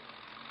to be.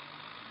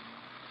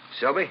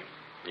 Silby?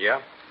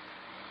 Yeah?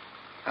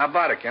 How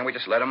about it? Can't we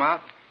just let him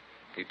out?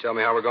 You tell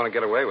me how we're going to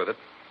get away with it.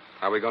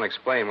 How are we going to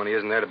explain when he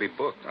isn't there to be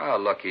booked? Oh,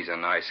 look, he's a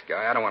nice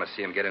guy. I don't want to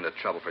see him get into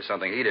trouble for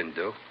something he didn't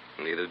do.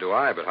 Neither do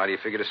I, but how do you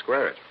figure to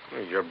square it?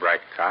 Well, you're bright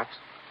cops.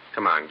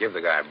 Come on, give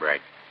the guy a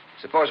break.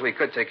 Suppose we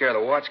could take care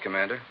of the watch,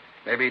 Commander.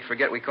 Maybe he'd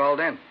forget we called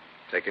in.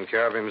 Taking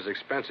care of him is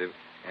expensive.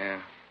 Yeah.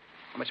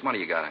 How much money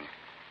you got on you?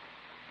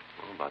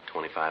 Well, about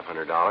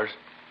 $2,500.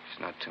 It's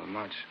not too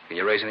much. Can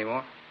you raise any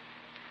more?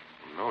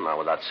 No, not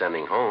without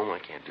sending home. I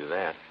can't do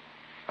that.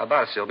 How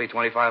about it, Silby?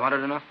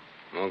 $2,500 enough?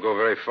 Won't go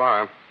very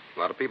far. A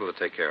lot of people to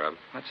take care of.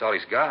 That's all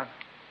he's got.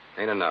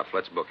 Ain't enough.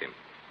 Let's book him.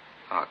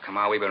 Oh, come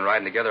on. We've been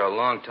riding together a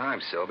long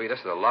time, Silby. This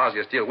is the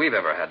lousiest deal we've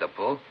ever had to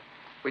pull.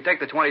 We take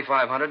the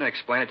 $2,500 and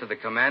explain it to the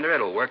commander.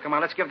 It'll work. Come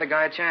on, let's give the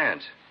guy a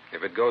chance.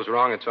 If it goes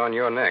wrong, it's on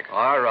your neck.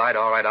 All right.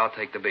 I'll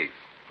take the beef.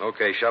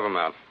 Okay, shove him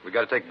out. We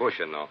got to take Bush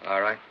in, though.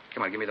 All right.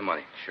 Come on, give me the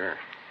money. Sure.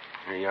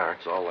 Here you are.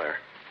 It's all there.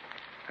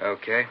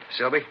 Okay.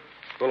 Silby?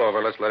 Pull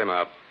over. Let's let him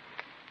out.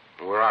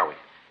 Where are we?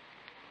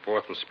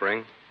 4th and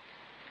Spring.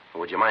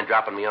 Would you mind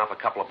dropping me off a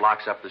couple of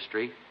blocks up the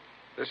street?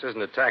 This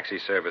isn't a taxi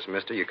service,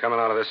 mister. You're coming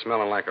out of this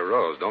smelling like a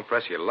rose. Don't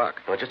press your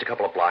luck. Oh, just a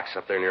couple of blocks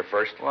up there near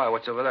First. Why,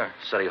 what's over there?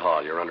 City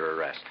Hall. You're under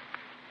arrest.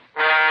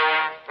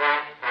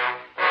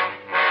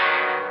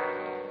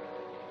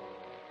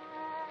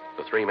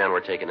 The 3 men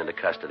were taken into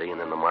custody, and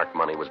then the marked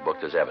money was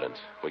booked as evidence.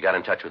 We got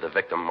in touch with the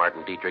victim,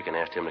 Martin Dietrich, and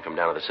asked him to come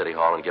down to the City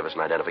Hall and give us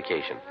an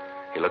identification.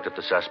 He looked at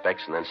the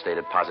suspects and then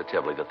stated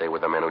positively that they were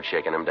the men who'd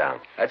shaken him down.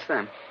 That's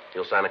them.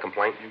 You'll sign a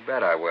complaint? You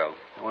bet I will.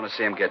 I want to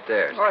see them get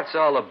theirs. Oh, it's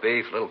all a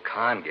beef, little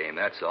con game,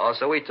 that's all.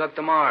 So we took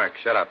the mark.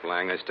 Shut up,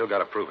 Lang. They still got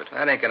to prove it.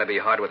 That ain't going to be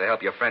hard with the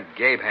help your friend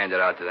Gabe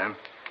handed out to them.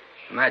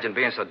 Imagine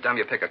being so dumb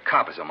you pick a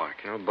cop as a mark.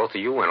 You know, both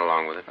of you went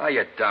along with it. Oh,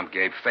 you're dumb,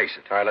 Gabe. Face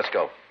it. All right, let's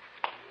go.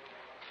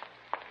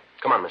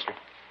 Come on, mister.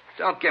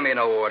 Don't give me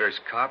no orders,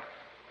 cop.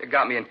 You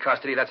got me in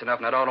custody, that's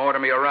enough. Now don't order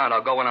me around.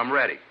 I'll go when I'm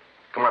ready.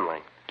 Come on,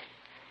 Lang.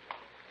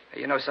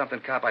 Hey, you know something,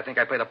 cop? I think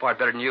I play the part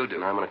better than you do.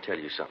 Now, I'm going to tell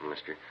you something,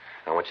 mister.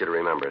 I want you to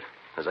remember it.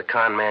 As a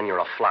con man, you're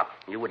a flop.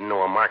 You wouldn't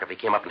know a mark if he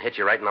came up and hit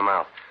you right in the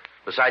mouth.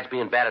 Besides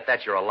being bad at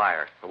that, you're a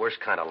liar. The worst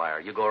kind of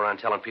liar. You go around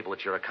telling people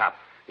that you're a cop.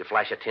 You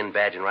flash a tin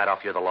badge and right off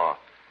you're the law.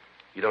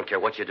 You don't care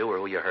what you do or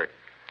who you hurt.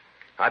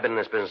 I've been in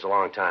this business a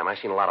long time. I've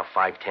seen a lot of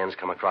 510s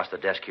come across the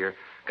desk here.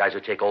 Guys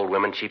who take old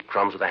women, cheap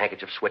crumbs with a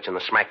handkerchief switch in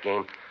the smack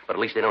game, but at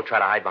least they don't try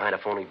to hide behind a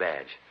phony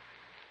badge.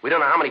 We don't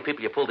know how many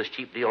people you pulled this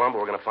cheap deal on, but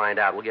we're going to find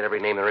out. We'll get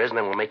every name there is, and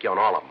then we'll make you on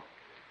all of them.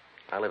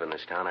 I live in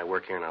this town. I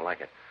work here, and I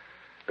like it.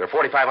 There are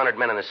 4,500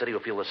 men in the city who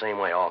feel the same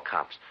way, all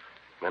cops.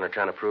 Men are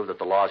trying to prove that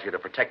the law's here to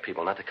protect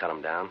people, not to cut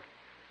them down.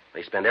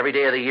 They spend every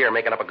day of the year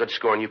making up a good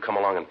score, and you come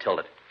along and tilt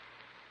it.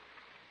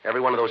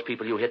 Every one of those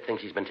people you hit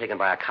thinks he's been taken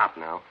by a cop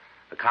now.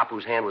 A cop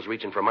whose hand was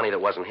reaching for money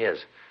that wasn't his.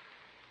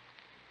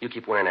 You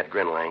keep wearing that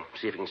grin, Lang.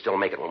 See if you can still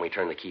make it when we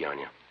turn the key on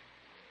you.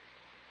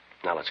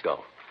 Now, let's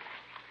go.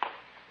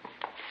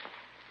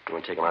 You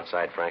want to take him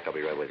outside, Frank? I'll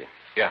be right with you.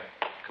 Yeah,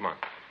 come on.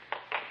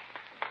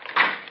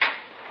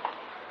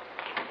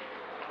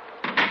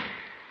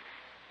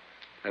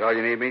 That all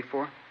you need me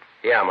for?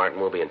 Yeah, Martin,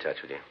 we'll be in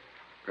touch with you.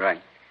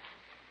 Right.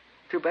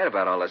 Too bad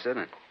about all this, isn't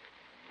it?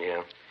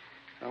 Yeah.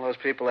 All those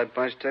people that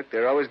bunch took,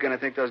 they're always going to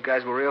think those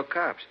guys were real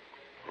cops.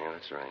 Yeah,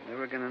 that's right.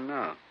 Never going to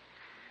know.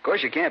 Of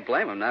course, you can't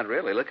blame them, not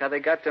really. Look how they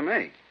got to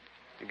me.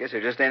 I guess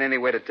there just ain't any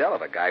way to tell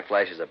if a guy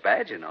flashes a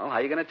badge, you know. How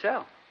you going to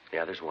tell?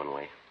 Yeah, there's one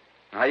way.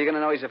 How you going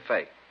to know he's a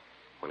fake?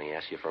 When he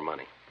asks you for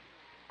money.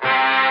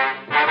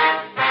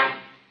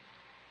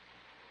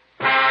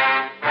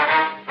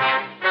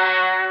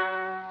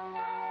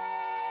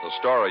 The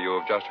story you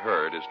have just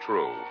heard is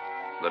true.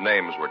 The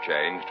names were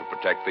changed to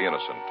protect the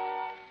innocent.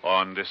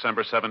 On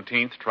December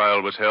 17th,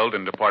 trial was held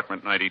in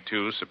Department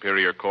 92,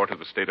 Superior Court of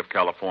the State of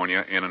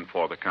California, in and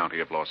for the County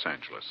of Los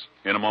Angeles.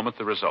 In a moment,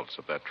 the results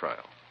of that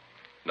trial.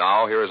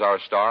 Now, here is our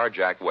star,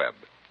 Jack Webb.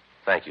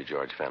 Thank you,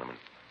 George Fenneman.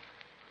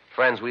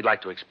 Friends, we'd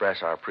like to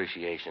express our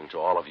appreciation to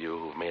all of you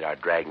who've made our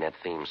Dragnet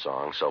theme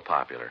song so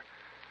popular.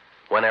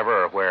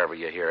 Whenever or wherever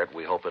you hear it,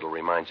 we hope it'll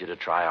remind you to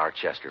try our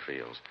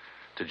Chesterfields,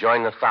 to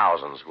join the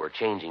thousands who are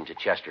changing to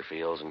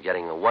Chesterfields and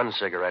getting the one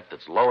cigarette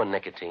that's low in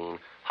nicotine,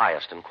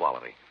 highest in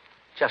quality.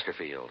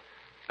 Chesterfield.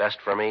 Best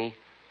for me,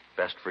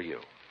 best for you.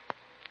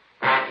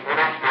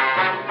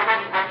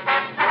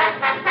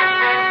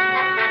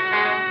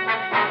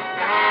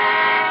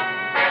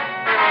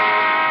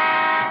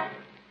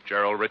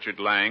 Gerald Richard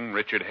Lang,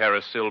 Richard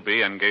Harris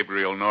Silby, and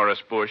Gabriel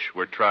Norris Bush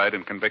were tried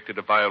and convicted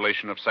of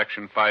violation of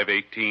Section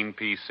 518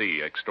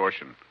 PC,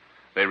 extortion.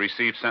 They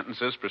received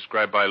sentences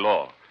prescribed by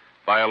law.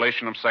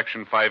 Violation of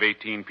Section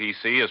 518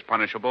 PC is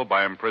punishable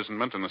by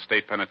imprisonment in the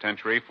state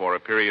penitentiary for a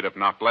period of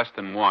not less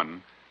than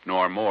 1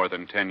 nor more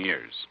than 10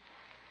 years.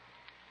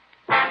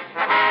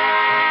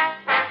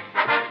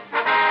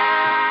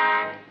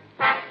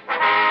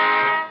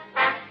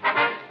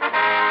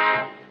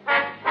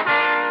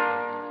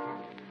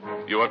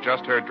 You have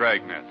just heard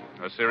Dragnet,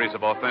 a series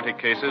of authentic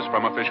cases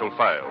from official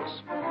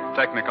files.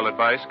 Technical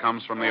advice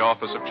comes from the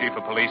Office of Chief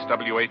of Police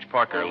W.H.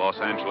 Parker, Los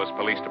Angeles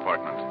Police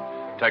Department.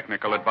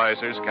 Technical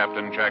advisors,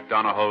 Captain Jack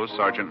Donahoe,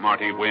 Sergeant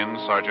Marty Wynn,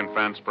 Sergeant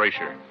Vance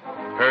Brasher.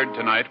 Heard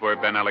tonight were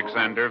Ben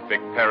Alexander,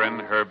 Vic Perrin,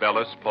 Herb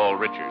Ellis, Paul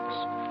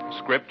Richards.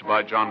 Script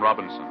by John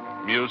Robinson.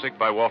 Music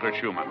by Walter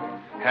Schumann.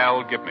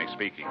 Hal Gibney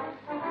speaking.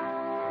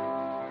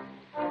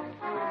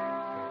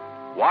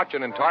 Watch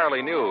an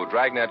entirely new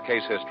Dragnet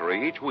case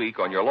history each week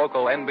on your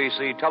local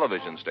NBC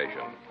television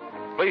station.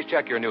 Please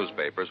check your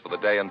newspapers for the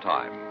day and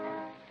time.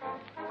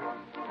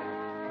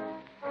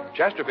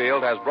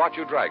 Chesterfield has brought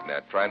you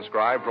Dragnet,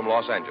 transcribed from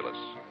Los Angeles.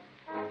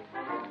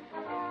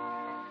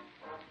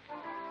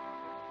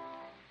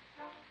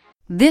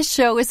 This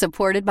show is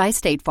supported by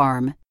State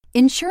Farm.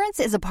 Insurance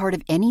is a part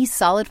of any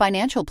solid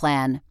financial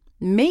plan.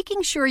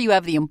 Making sure you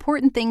have the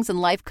important things in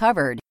life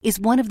covered is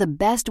one of the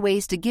best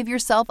ways to give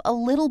yourself a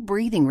little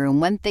breathing room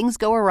when things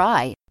go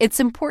awry.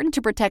 It's important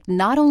to protect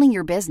not only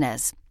your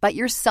business, but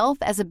yourself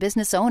as a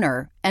business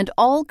owner and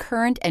all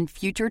current and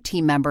future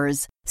team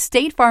members.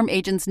 State Farm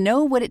agents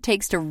know what it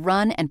takes to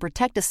run and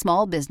protect a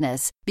small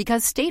business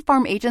because State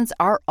Farm agents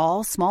are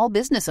all small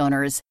business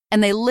owners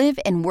and they live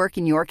and work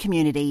in your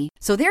community.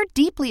 So they're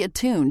deeply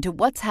attuned to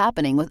what's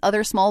happening with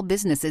other small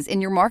businesses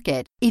in your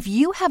market. If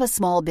you have a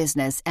small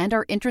business and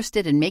are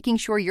interested in making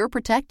sure you're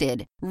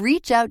protected,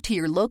 reach out to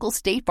your local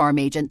State Farm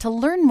agent to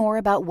learn more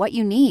about what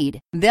you need.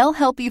 They'll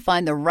help you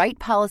find the right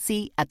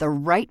policy at the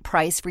right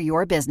price for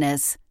your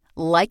business.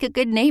 Like a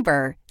good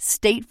neighbor,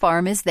 State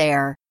Farm is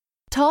there.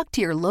 Talk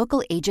to your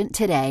local agent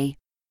today.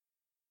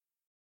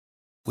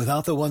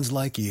 Without the ones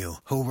like you,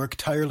 who work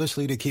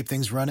tirelessly to keep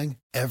things running,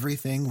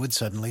 everything would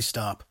suddenly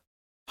stop.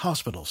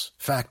 Hospitals,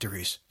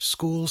 factories,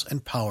 schools,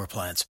 and power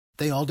plants,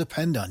 they all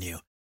depend on you.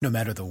 No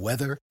matter the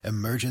weather,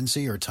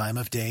 emergency, or time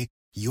of day,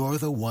 you're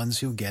the ones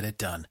who get it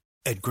done.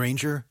 At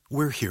Grainger,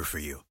 we're here for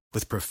you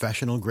with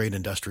professional-grade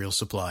industrial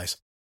supplies.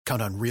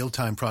 Count on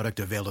real-time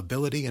product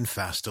availability and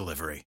fast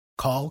delivery.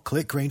 Call,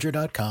 click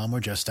Grainger.com, or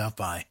just stop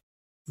by.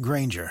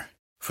 Grainger,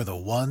 for the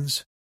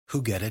ones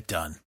who get it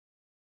done.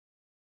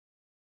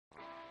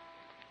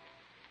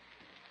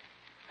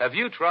 Have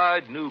you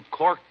tried new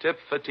cork tip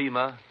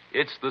Fatima?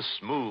 It's the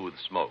smooth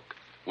smoke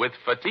with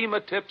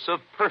Fatima tips of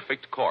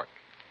perfect cork,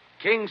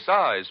 king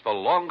size for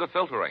longer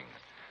filtering,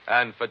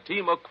 and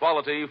Fatima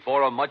quality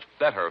for a much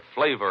better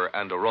flavor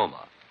and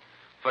aroma.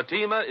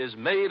 Fatima is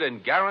made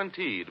and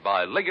guaranteed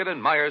by Liggett &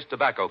 Myers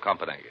Tobacco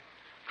Company.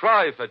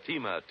 Try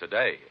Fatima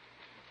today.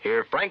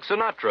 Hear Frank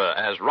Sinatra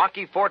as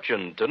Rocky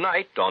Fortune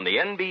tonight on the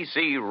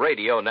NBC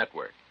Radio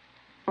Network.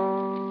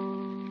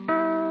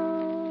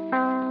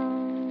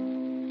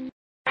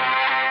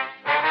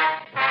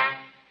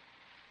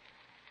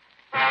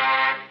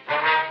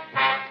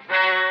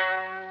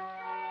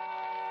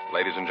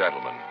 Ladies and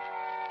gentlemen,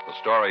 the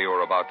story you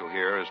are about to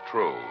hear is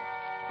true.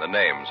 The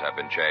names have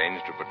been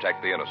changed to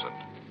protect the innocent.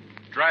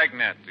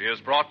 Dragnet is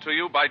brought to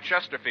you by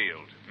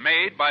Chesterfield,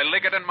 made by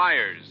Liggett &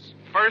 Myers,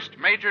 first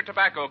major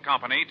tobacco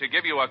company to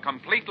give you a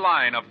complete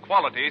line of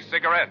quality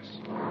cigarettes.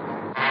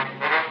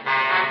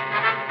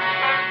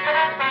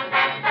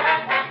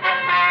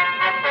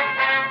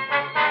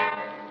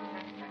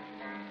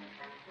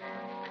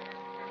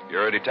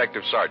 You're a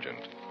detective sergeant.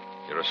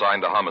 You're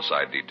assigned to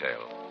homicide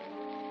detail.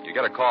 You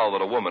get a call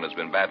that a woman has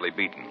been badly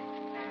beaten.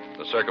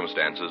 The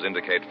circumstances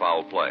indicate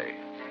foul play.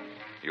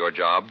 Your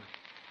job?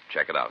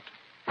 Check it out.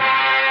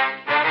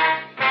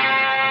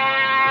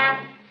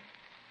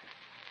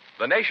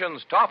 The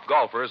nation's top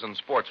golfers and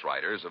sports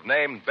writers have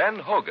named Ben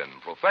Hogan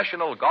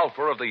Professional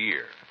Golfer of the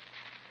Year.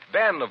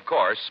 Ben, of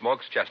course,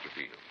 smokes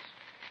Chesterfields.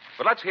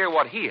 But let's hear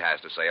what he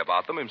has to say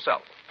about them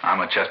himself.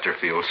 I'm a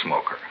Chesterfield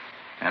smoker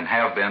and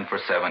have been for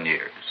 7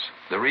 years.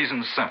 The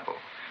reason's simple.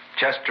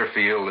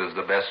 Chesterfield is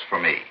the best for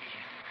me.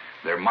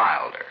 They're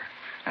milder,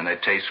 and they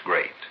taste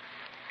great.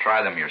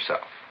 Try them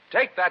yourself.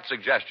 Take that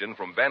suggestion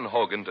from Ben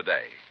Hogan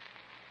today.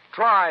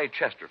 Try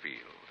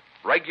Chesterfield,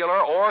 regular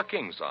or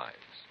king size.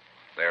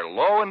 They're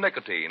low in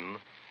nicotine,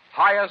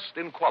 highest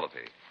in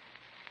quality,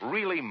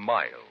 really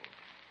mild,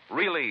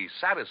 really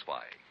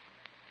satisfying.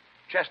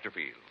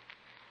 Chesterfield,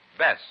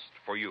 best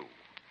for you.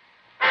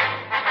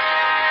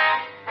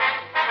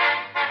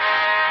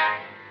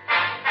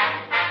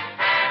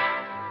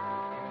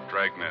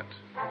 Dragnet,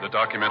 the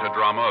documented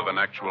drama of an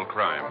actual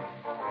crime.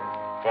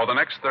 For the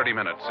next 30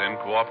 minutes, in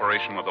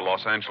cooperation with the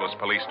Los Angeles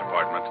Police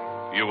Department,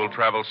 you will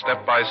travel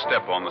step by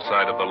step on the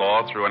side of the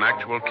law through an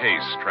actual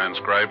case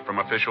transcribed from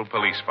official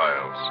police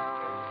files.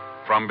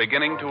 From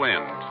beginning to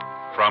end,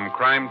 from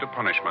crime to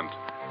punishment,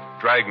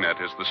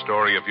 Dragnet is the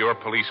story of your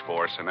police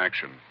force in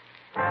action.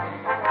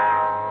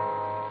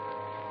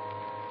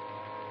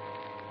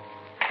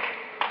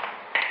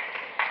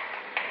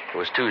 It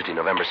was Tuesday,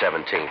 November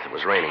 17th. It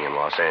was raining in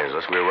Los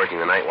Angeles. We were working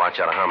the night watch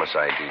out of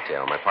homicide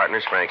detail. My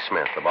partner's Frank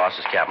Smith. The boss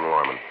is Captain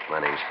Lorman.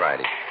 My name's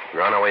Friday. We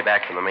were on our way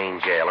back from the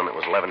main jail, and it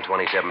was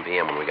 11:27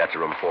 p.m. when we got to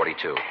room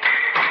 42.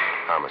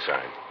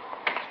 Homicide.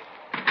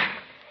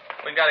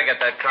 We gotta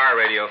get that car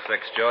radio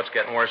fixed, Joe. It's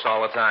getting worse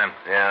all the time.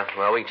 Yeah,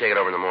 well, we can take it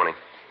over in the morning.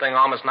 Thing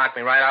almost knocked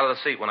me right out of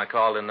the seat when I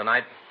called in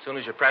tonight. As soon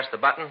as you press the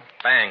button,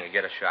 bang, you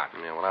get a shot.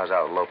 Yeah, when I was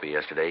out with Lopi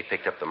yesterday, he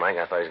picked up the mic.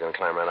 I thought he was going to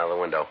climb right out of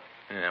the window.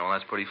 Yeah, well,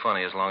 that's pretty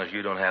funny as long as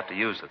you don't have to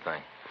use the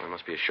thing. There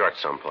must be a short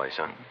someplace,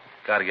 huh?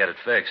 Gotta get it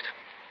fixed.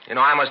 You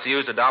know, I must have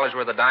used $1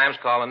 worth of dimes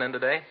calling in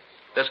today.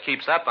 If this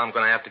keeps up, I'm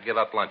going to have to give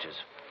up lunches.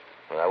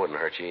 Well, that wouldn't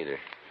hurt you either.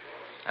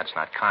 That's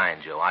not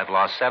kind, Joe. I've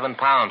lost 7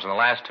 pounds in the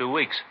last 2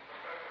 weeks.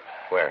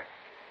 Where?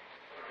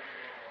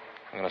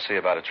 I'm going to see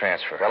about a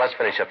transfer. Well, let's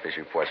finish up this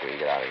report so we can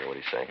get out of here. What do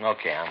you say?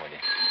 Okay, I'm with you.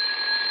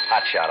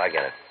 Hot shot, I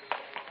get it.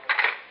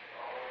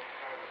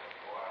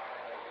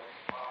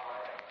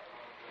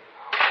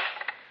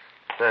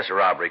 That's a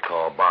robbery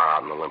call, bar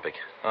out in Olympic.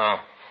 Oh,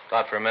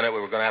 thought for a minute we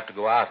were going to have to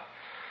go out.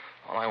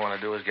 All I want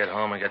to do is get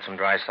home and get some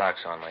dry socks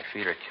on. My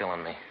feet are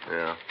killing me.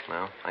 Yeah,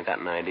 well, I got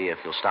an idea. If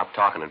you'll stop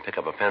talking and pick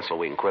up a pencil,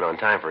 we can quit on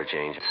time for a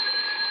change.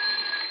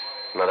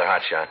 Another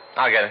hot shot.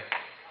 I'll get it.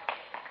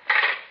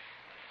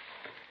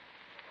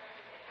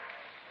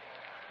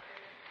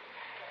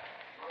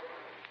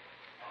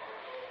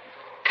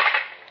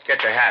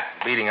 Get your hat.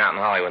 Beating out in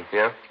Hollywood.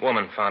 Yeah?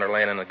 Woman found her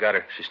laying in the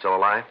gutter. She's still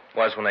alive?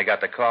 Was when they got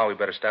the call. We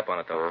better step on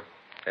it, though.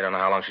 They don't know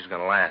how long she's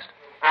going to last.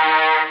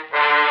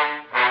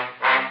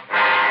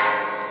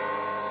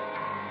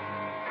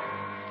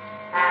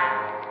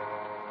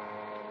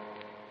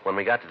 When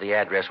we got to the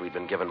address we'd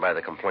been given by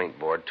the complaint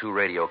board, 2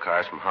 radio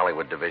cars from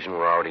Hollywood Division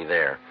were already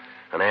there.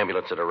 An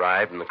ambulance had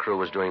arrived, and the crew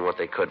was doing what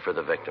they could for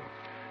the victim.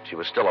 She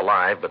was still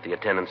alive, but the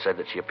attendant said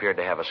that she appeared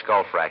to have a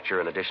skull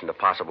fracture in addition to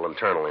possible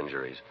internal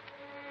injuries.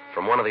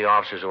 From one of the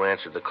officers who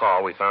answered the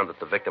call, we found that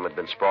the victim had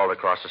been sprawled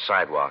across the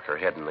sidewalk, her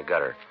head in the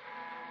gutter.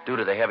 Due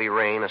to the heavy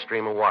rain, a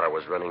stream of water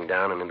was running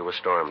down and into a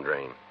storm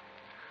drain.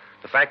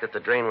 The fact that the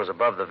drain was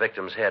above the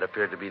victim's head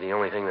appeared to be the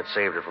only thing that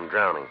saved her from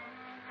drowning.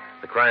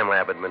 The crime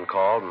lab had been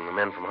called, and the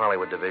men from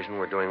Hollywood Division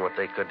were doing what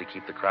they could to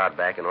keep the crowd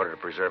back in order to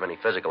preserve any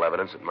physical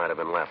evidence that might have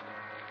been left.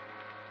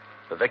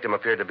 The victim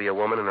appeared to be a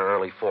woman in her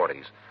early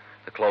 40s.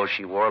 The clothes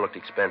she wore looked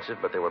expensive,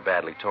 but they were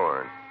badly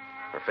torn.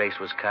 Her face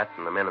was cut,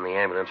 and the men in the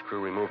ambulance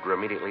crew removed her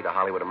immediately to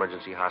Hollywood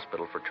Emergency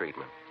Hospital for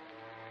treatment.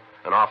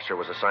 An officer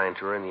was assigned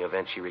to her in the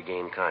event she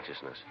regained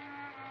consciousness.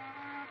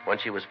 When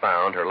she was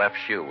found, her left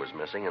shoe was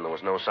missing, and there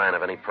was no sign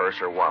of any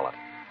purse or wallet.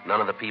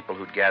 None of the people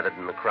who'd gathered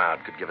in the crowd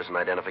could give us an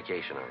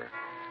identification of her.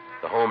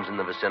 The homes in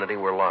the vicinity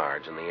were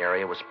large, and the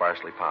area was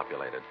sparsely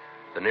populated.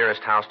 The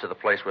nearest house to the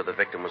place where the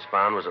victim was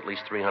found was at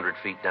least 300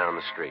 feet down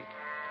the street.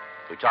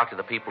 We talked to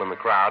the people in the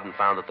crowd and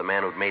found that the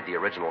man who'd made the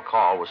original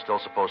call was still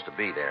supposed to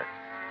be there.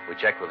 We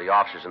checked with the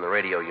officers in the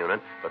radio unit,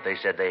 but they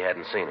said they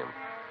hadn't seen him.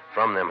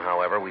 From them,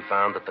 however, we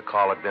found that the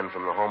call had been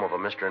from the home of a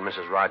Mr. and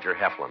Mrs. Roger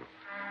Heflin.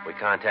 We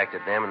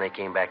contacted them, and they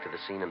came back to the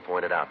scene and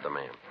pointed out the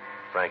man.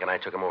 Frank and I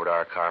took him over to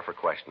our car for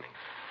questioning.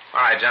 All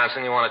right,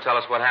 Johnson, you want to tell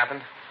us what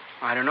happened?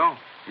 I don't know.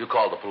 You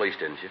called the police,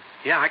 didn't you?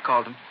 Yeah, I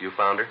called them. You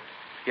found her?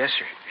 Yes,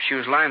 sir. She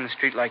was lying in the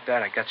street like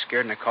that. I got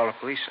scared and I called the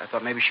police. I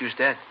thought maybe she was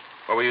dead.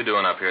 What were you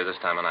doing up here this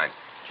time of night?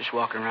 Just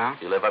walking around.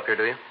 You live up here,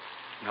 do you?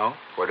 No.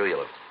 Where do you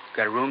live?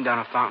 Got a room down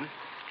a fountain.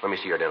 Let me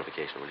see your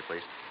identification, will you,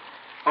 please?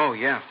 Oh,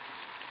 yeah.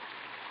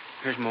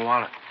 Here's my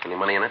wallet. Any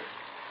money in it?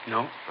 No.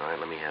 All right,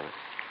 let me have it.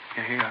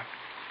 Yeah, here you are.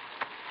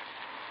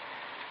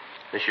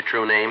 This your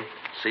true name?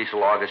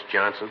 Cecil August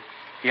Johnson?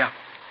 Yeah.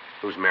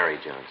 Who's Mary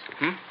Johnson?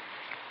 Hmm?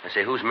 I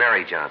say, who's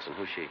Mary Johnson?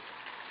 Who's she?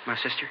 My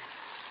sister.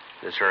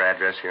 Is her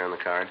address here on the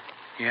card?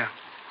 Yeah.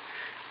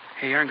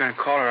 Hey, you aren't going to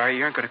call her, are you?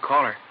 You aren't going to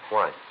call her.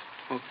 Why?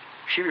 Well,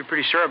 she'd be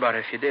pretty sore about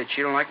it if you did.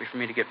 She don't like for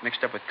me to get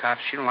mixed up with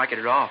cops. She don't like it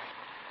at all.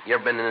 You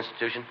ever been in an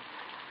institution?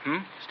 Hmm?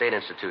 State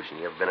institution.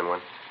 You ever been in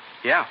one?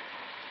 Yeah.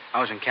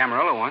 I was in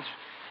Camarillo once.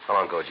 How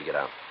long ago did you get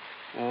out?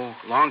 Oh,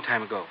 long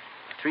time ago.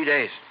 3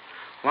 days.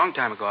 Long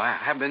time ago. I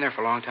haven't been there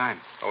for a long time.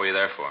 What were you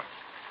there for?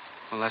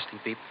 Molesting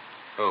people.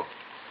 Who?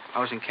 I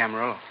was in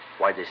Camarillo.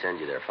 Why'd they send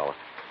you there, fella?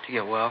 To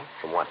get well.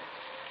 From what?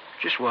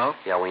 Just well.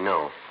 Yeah, we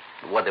know.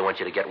 What'd they want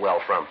you to get well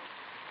from?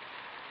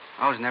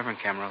 I was never in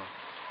Camarillo.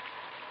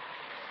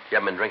 You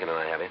haven't been drinking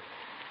tonight, have you?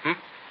 Hmm?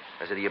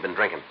 I said you've been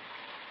drinking.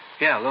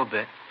 Yeah, a little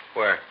bit.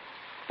 Where?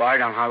 Bar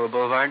down Hollywood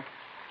Boulevard.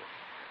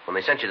 When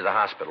they sent you to the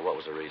hospital, what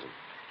was the reason?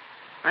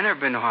 I never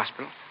been to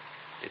hospital.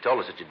 You told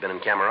us that you'd been in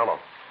Camarillo. Well,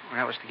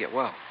 that was to get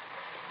well.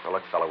 Now,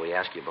 look, fella, we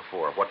asked you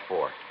before. What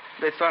for?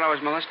 They thought I was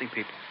molesting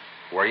people.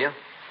 Were you?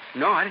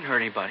 No, I didn't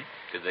hurt anybody.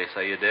 Did they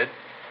say you did?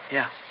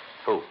 Yeah.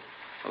 Who?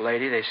 A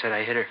lady, they said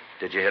I hit her.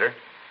 Did you hit her?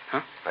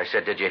 Huh? I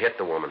said, did you hit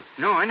the woman?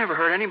 No, I never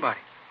hurt anybody.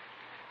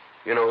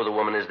 You know who the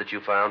woman is that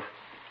you found?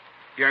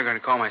 You aren't going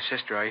to call my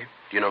sister, are you?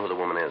 Do you know who the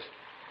woman is?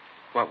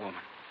 What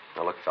woman?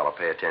 Now, look, fella,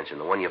 pay attention.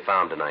 The one you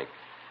found tonight.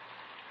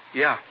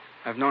 Yeah,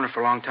 I've known her for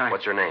a long time.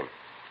 What's her name?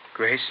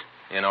 Grace.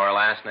 You know her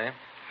last name?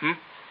 Hmm?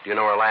 Do you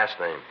know her last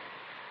name?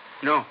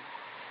 No.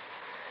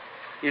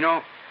 You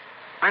know,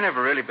 I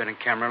never really been in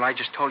Camarillo. I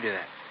just told you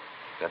that.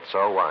 That's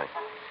so? Why?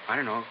 I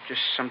don't know.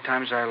 Just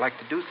sometimes I like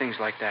to do things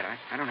like that.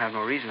 I don't have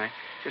no reason. I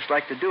just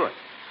like to do it.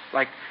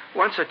 Like,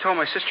 once I told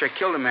my sister I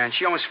killed a man.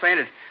 She almost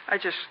fainted. I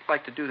just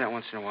like to do that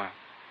once in a while.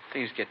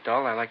 Things get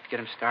dull. I like to get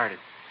them started.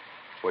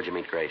 Where'd you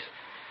meet Grace?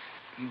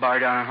 Bar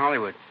down in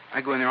Hollywood.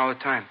 I go in there all the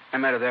time. I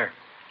met her there.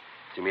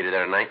 Did you meet her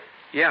there tonight?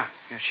 Yeah,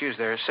 she was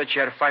there. Said she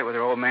had a fight with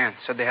her old man.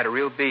 Said they had a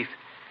real beef.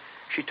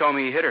 She told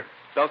me he hit her.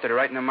 Belted her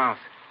right in the mouth.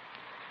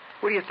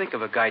 What do you think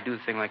of a guy do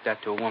a thing like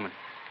that to a woman?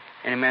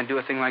 Any man do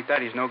a thing like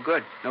that, he's no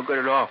good. No good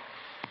at all.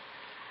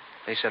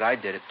 They said I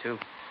did it, too.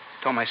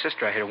 Told my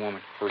sister I hit a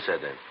woman. Who said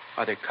that?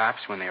 Other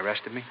cops when they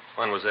arrested me.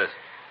 When was this?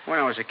 When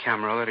I was at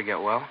Camarillo to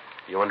get well.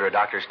 You under a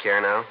doctor's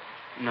care now?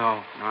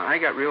 No, I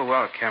got real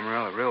well at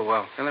Camarillo, real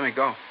well. They let me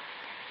go.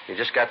 You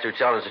just got through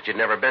telling us that you'd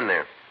never been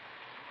there.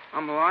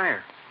 I'm a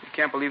liar. You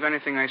can't believe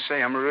anything I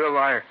say. I'm a real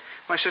liar.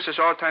 My sister's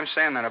all the time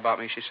saying that about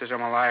me. She says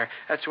I'm a liar.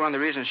 That's one of the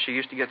reasons she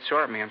used to get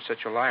sore at me. I'm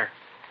such a liar.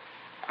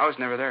 I was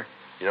never there.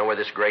 You know where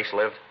this Grace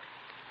lived?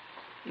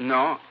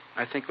 No,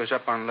 I think it was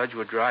up on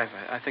Ledgewood Drive.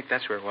 I think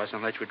that's where it was,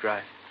 on Ledgewood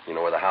Drive. You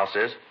know where the house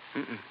is?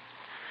 Mm-mm.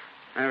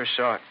 I never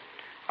saw it.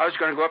 I was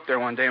going to go up there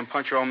one day and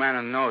punch your old man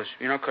in the nose,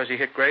 you know, because he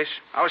hit Grace.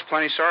 I was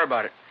plenty sore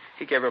about it.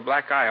 He gave her a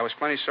black eye. I was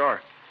plenty sore.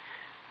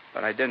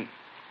 But I didn't.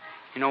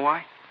 You know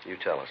why? You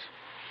tell us.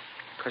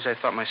 Because I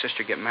thought my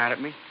sister'd get mad at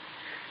me.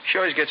 She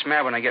always gets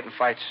mad when I get in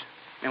fights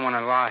and when I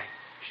lie.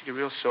 She get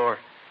real sore.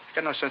 She's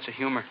got no sense of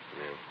humor.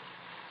 Yeah.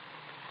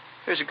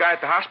 There's a guy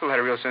at the hospital had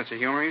a real sense of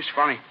humor. He was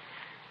funny.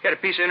 He had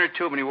a piece of inner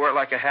tube and he wore it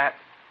like a hat.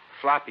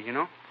 Floppy, you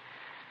know?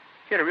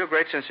 He had a real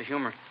great sense of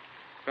humor.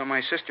 But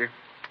my sister,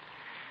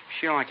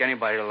 she don't like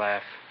anybody to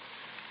laugh.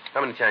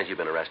 How many times you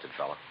been arrested,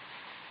 fella?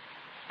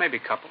 Maybe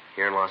a couple.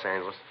 Here in Los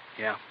Angeles?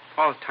 Yeah,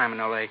 all the time in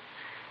L.A.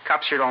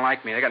 Cops here don't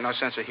like me. They got no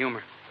sense of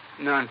humor.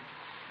 None.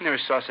 I never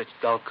saw such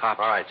dull cops.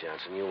 All right,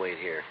 Johnson, you wait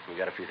here. We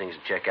got a few things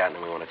to check out, and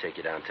then we want to take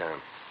you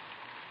downtown.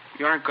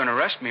 You aren't going to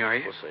arrest me, are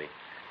you? We'll see.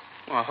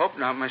 Well, I hope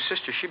not. My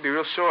sister, she'd be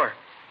real sore.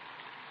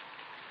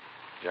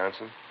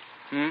 Johnson?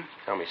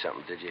 Tell me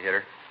something. Did you hit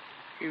her?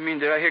 You mean,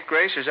 did I hit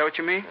Grace? Is that what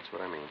you mean? That's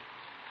what I mean.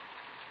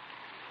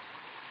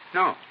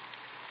 No.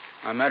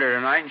 I met her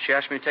tonight, and she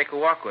asked me to take a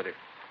walk with her.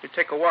 To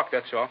take a walk,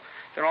 that's all.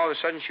 Then all of a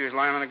sudden, she was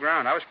lying on the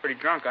ground. I was pretty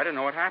drunk. I didn't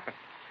know what happened.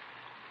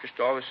 Just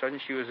all of a sudden,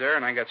 she was there,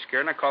 and I got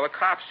scared, and I called the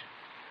cops.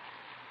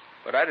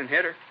 But I didn't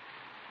hit her.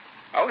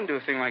 I wouldn't do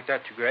a thing like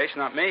that to Grace,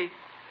 not me.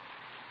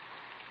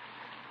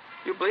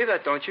 You believe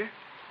that, don't you?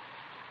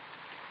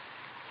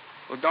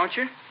 Well, don't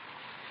you?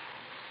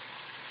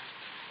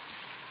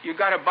 You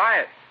got to buy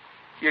it.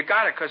 You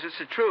got it, because it's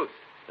the truth.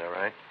 Is that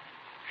right?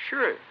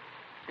 Sure.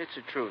 It's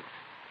the truth.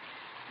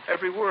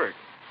 Every word.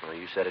 Well,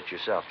 you said it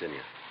yourself, didn't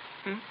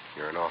you?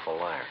 You're an awful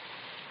liar.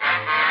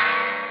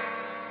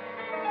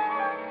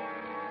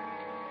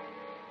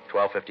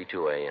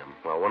 12:52 a.m.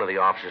 While one of the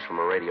officers from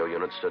a radio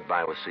unit stood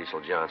by with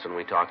Cecil Johnson,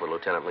 we talked with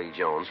Lieutenant Lee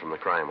Jones from the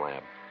crime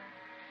lab.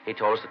 He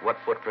told us that what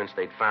footprints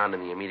they'd found in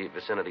the immediate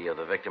vicinity of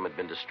the victim had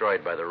been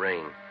destroyed by the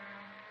rain.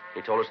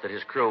 He told us that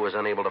his crew was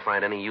unable to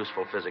find any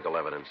useful physical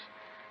evidence.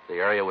 The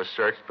area was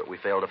searched, but we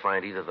failed to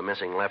find either the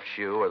missing left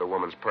shoe or the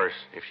woman's purse,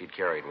 if she'd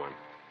carried one.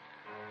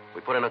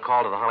 We put in a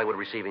call to the Hollywood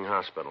Receiving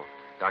Hospital.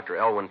 Dr.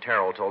 Elwyn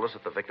Terrell told us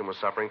that the victim was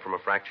suffering from a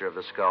fracture of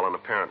the skull and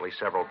apparently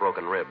several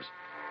broken ribs.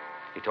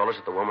 He told us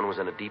that the woman was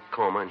in a deep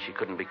coma and she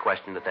couldn't be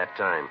questioned at that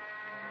time.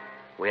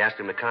 We asked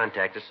him to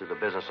contact us through the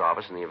business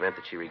office in the event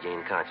that she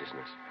regained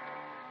consciousness.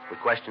 We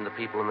questioned the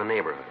people in the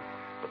neighborhood,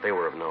 but they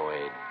were of no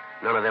aid.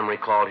 None of them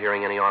recalled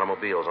hearing any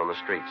automobiles on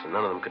the streets, and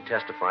none of them could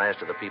testify as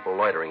to the people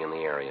loitering in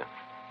the area.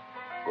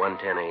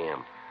 1:10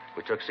 a.m.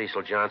 We took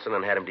Cecil Johnson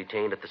and had him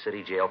detained at the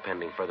city jail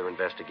pending further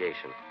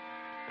investigation.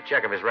 A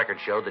check of his record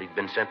showed that he'd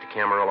been sent to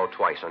Camarillo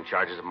twice on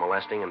charges of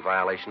molesting and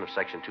violation of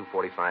Section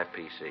 245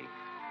 PC.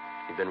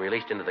 He'd been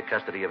released into the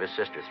custody of his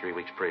sister 3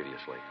 weeks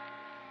previously.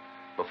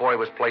 Before he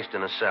was placed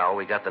in a cell,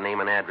 we got the name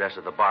and address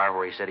of the bar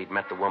where he said he'd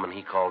met the woman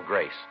he called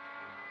Grace.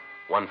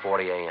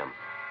 1:40 a.m.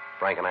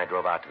 Frank and I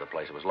drove out to the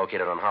place. It was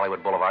located on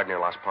Hollywood Boulevard near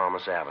Las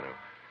Palmas Avenue.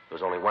 There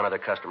was only one other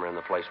customer in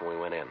the place when we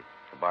went in.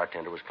 The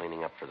bartender was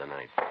cleaning up for the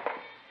night.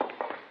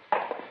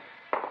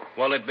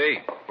 What'll it be?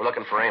 We're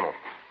looking for Emil.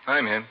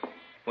 I'm him.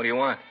 What do you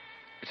want?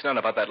 It's not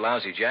about that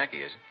lousy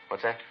Jackie, is it?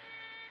 What's that?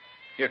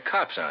 You're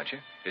cops, aren't you?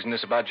 Isn't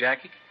this about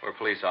Jackie? We're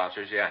police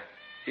officers, yeah.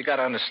 You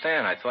gotta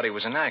understand, I thought he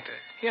was an actor.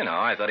 You know,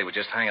 I thought he was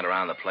just hanging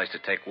around the place to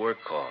take work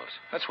calls.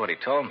 That's what he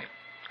told me.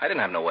 I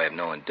didn't have no way of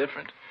knowing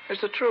different.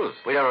 It's the truth.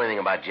 We don't know anything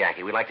about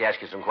Jackie. We'd like to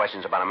ask you some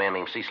questions about a man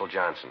named Cecil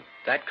Johnson.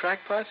 That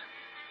crackpot?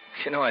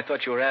 You know, I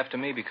thought you were after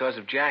me because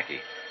of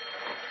Jackie.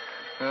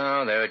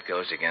 Oh, there it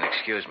goes again.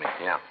 Excuse me.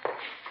 Yeah.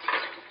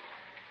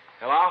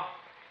 Hello?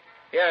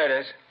 Yeah, it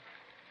is.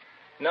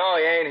 No,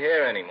 he ain't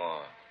here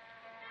anymore.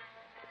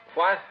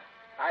 What?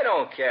 I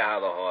don't care how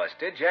the horse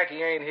did.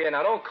 Jackie ain't here.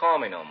 Now, don't call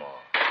me no more.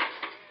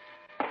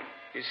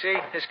 You see,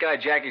 this guy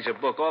Jackie's a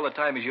book. All the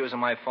time he's using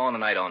my phone,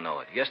 and I don't know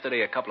it.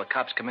 Yesterday, a couple of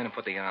cops come in and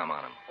put the arm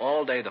on him.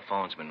 All day, the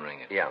phone's been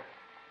ringing. Yeah.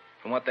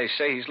 From what they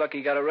say, he's lucky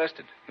he got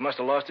arrested. He must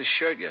have lost his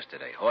shirt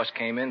yesterday. Horse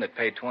came in that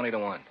paid 20 to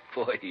 1.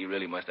 Boy, he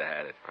really must have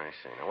had it. I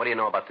see. Now, what do you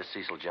know about this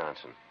Cecil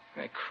Johnson?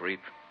 That creep.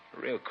 A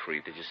real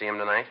creep. Did you see him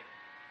tonight?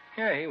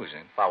 Yeah, he was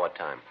in. About what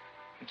time?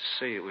 Let's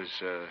see, it was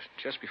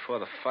just before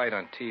the fight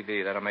on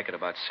TV. That'll make it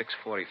about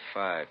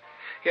 6:45.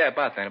 Yeah,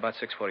 about then, about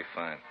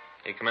 6:45.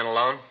 He come in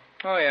alone?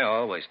 Oh, yeah,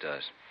 always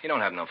does. He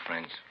don't have no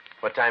friends.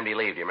 What time did he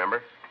leave, do you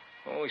remember?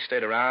 Well, we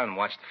stayed around and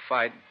watched the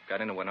fight.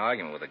 Got into an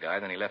argument with a guy.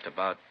 Then he left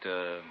about,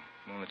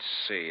 let's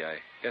see. I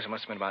guess it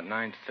must have been about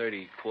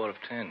 9:30,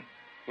 9:45.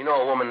 You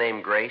know a woman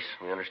named Grace?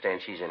 We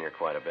understand she's in here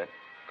quite a bit.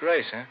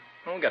 Grace, huh?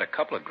 Well, we got a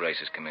couple of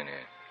Graces come in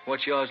here.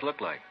 What's yours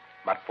look like?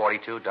 About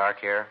 42, dark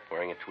hair,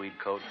 wearing a tweed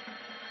coat.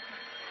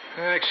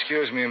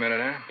 Excuse me a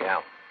minute, huh?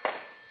 Yeah.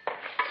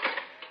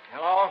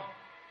 Hello?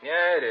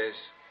 Yeah, it is.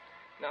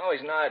 No,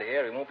 he's not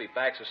here. He won't be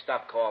back, so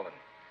stop calling.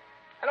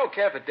 I don't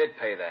care if it did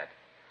pay that.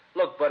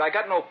 Look, Bud, I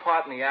got no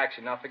part in the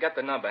action. Now, forget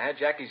the number, huh?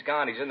 Jackie's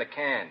gone. He's in the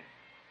can.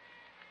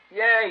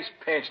 Yeah, he's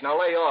pinched. Now,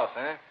 lay off,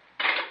 huh?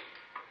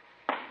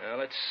 Now,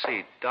 let's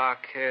see.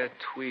 Dark hair,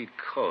 tweed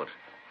coat.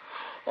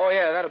 Oh,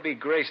 yeah, that'll be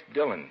Grace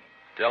Dillon.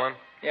 Dillon?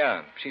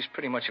 Yeah, she's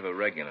pretty much of a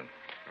regular.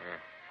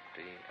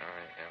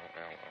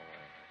 D-I-L-L-O-N.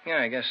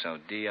 Yeah, I guess so.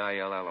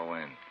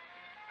 D-I-L-L-O-N.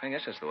 I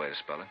guess that's the way to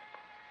spell it.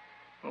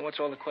 Well, what's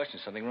all the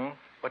questions? Something wrong?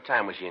 What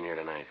time was she in here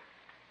tonight?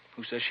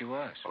 Who says she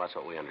was? Well, that's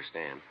what we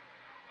understand.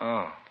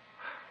 Oh.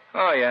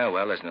 Oh, yeah,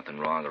 well, there's nothing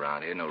wrong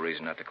around here. No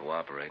reason not to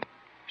cooperate.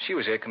 She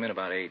was here, come in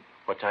about 8.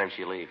 What time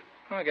she leave?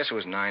 Well, I guess it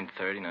was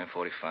 9:30,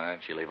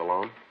 9:45. She leave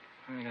alone?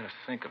 I gotta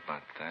think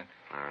about that.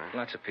 All right.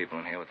 Lots of people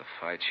in here with the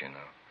fights, you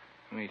know.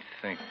 Let me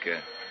think.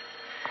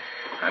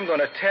 I'm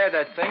gonna tear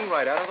that thing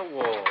right out of the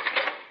wall.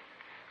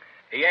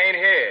 He ain't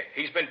here.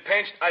 He's been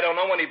pinched. I don't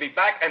know when he'll be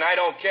back, and I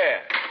don't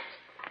care.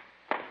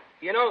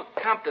 You know,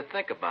 come to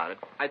think about it,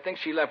 I think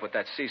she left with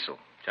that Cecil.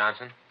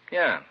 Johnson?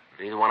 Yeah.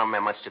 Did either one of them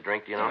have much to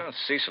drink, do you know? Well,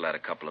 Cecil had a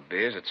couple of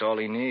beers. It's all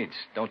he needs.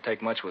 Don't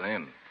take much with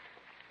him.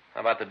 How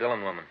about the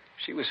Dillon woman?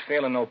 She was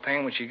feeling no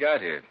pain when she got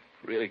here.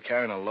 Really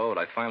carrying a load.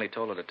 I finally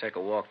told her to take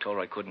a walk, told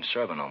her I couldn't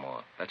serve her no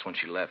more. That's when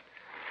she left.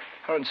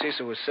 Her and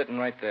Cecil were sitting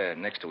right there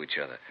next to each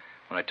other.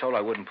 When I told her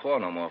I wouldn't pour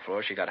no more for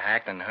her, she got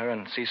hacked and her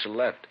and Cecil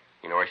left.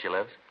 You know where she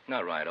lives?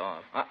 Not right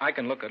off. I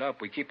can look it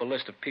up. We keep a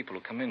list of people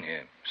who come in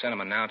here. Send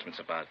them announcements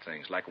about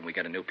things, like when we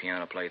get a new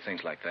piano player,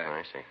 things like that.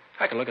 I see.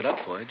 I can look it up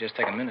for you. Just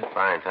take a minute.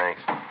 Fine,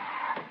 thanks.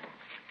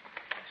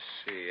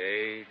 C,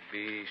 A,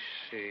 B,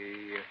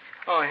 C.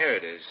 Oh, here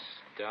it is.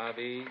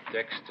 Darby,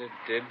 Dexter,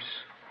 Dibbs.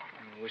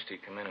 I wished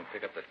he'd come in and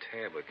pick up the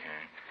tab we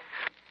can.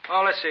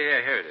 Oh, let's see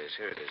here. Here it is.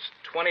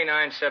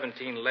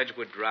 2917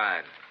 Ledgewood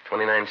Drive.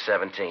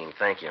 2917.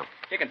 Thank you.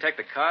 You can take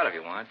the card if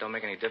you want. Don't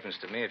make any difference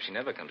to me if she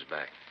never comes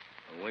back.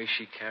 The way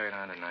she carried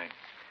on tonight.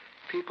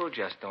 People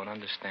just don't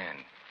understand.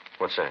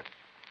 What's that?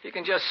 You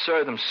can just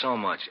serve them so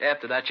much.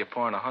 After that, you're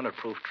pouring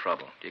 100-proof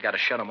trouble. You got to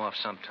shut them off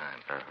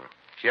sometime. Uh-huh.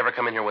 She ever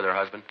come in here with her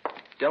husband?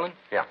 Dillon?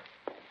 Yeah.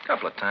 A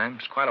couple of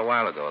times. Quite a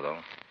while ago, though.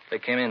 They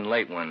came in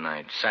late one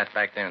night, sat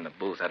back there in the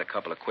booth, had a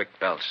couple of quick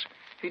belts.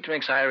 He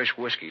drinks Irish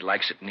whiskey,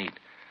 likes it neat.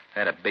 They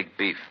had a big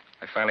beef.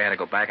 I finally had to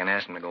go back and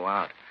ask him to go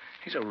out.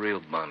 He's a real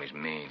bum. He's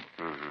mean.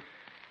 Mm-hmm.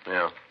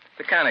 Yeah.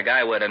 The kind of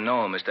guy where to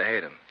know him is to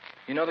hate him.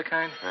 You know the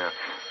kind? Yeah.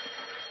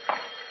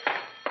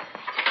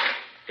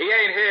 He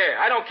ain't here.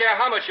 I don't care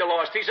how much you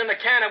lost. He's in the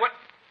can and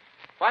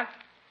What?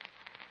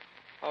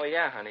 Oh,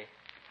 yeah, honey.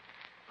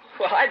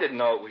 Well, I didn't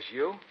know it was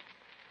you.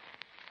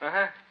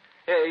 Uh-huh.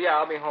 Yeah,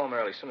 I'll be home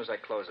early as soon as I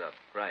close up.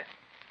 Right.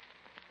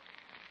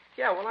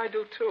 Yeah, well, I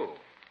do, too.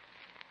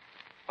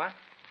 What?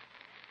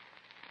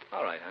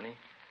 All right, honey.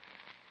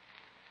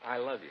 I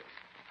love you.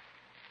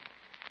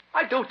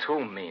 I do,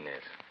 too, mean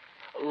it.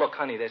 Look,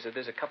 honey, there's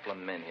a couple of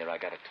men here I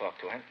got to talk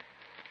to.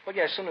 Well,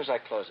 yeah, as soon as I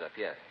close up,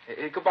 yeah.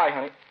 Goodbye,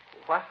 honey.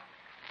 What?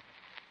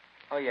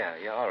 Oh, yeah,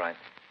 all right.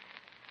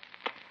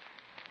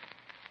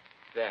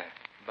 There,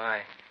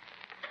 bye.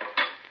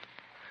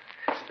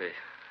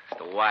 It's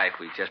the wife.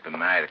 We've just been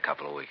married a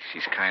couple of weeks.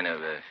 She's kind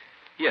of,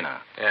 you know.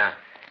 Yeah.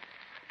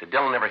 Did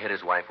Dillon ever hit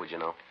his wife, would you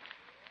know?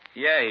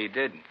 Yeah, he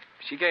did.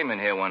 She came in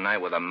here one night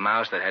with a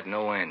mouse that had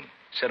no end.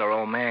 Said her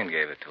old man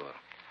gave it to her.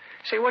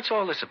 Say, what's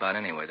all this about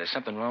anyway? There's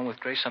something wrong with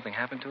Grace? Something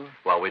happened to her?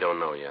 Well, we don't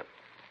know yet.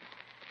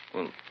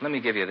 Well, let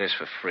me give you this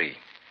for free.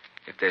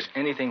 If there's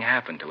anything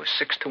happened to her,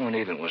 6'2" and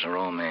even was her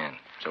old man.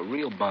 He's a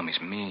real bum. He's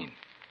mean.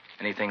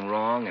 Anything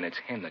wrong, and it's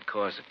him that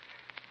caused it.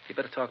 You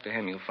better talk to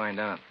him. You'll find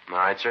out. All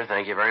right, sir.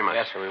 Thank you very much.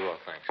 Yes, sir, we will.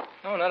 Thanks.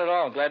 No, not at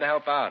all. Glad to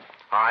help out.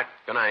 All right.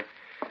 Good night.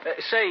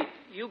 Say,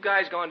 you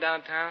guys going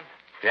downtown?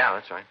 Yeah,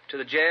 that's right. To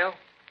the jail?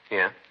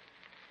 Yeah.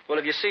 Well,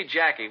 if you see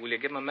Jackie, will you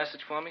give him a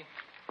message for me?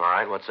 All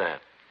right. What's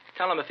that?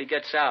 Tell him if he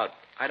gets out,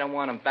 I don't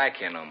want him back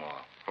here no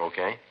more.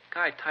 Okay.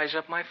 Guy ties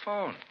up my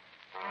phone.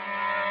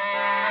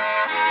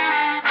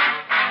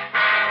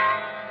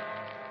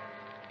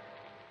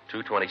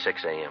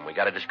 2:26 a.m. We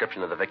got a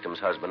description of the victim's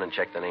husband and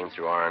checked the name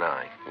through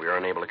R&I. We were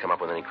unable to come up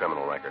with any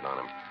criminal record on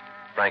him.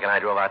 Frank and I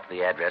drove out to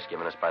the address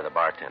given us by the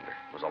bartender.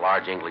 It was a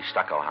large English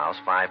stucco house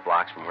 5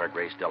 blocks from where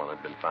Grace Dillon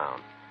had been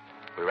found.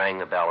 We rang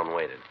the bell and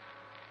waited.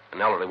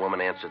 An elderly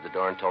woman answered the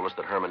door and told us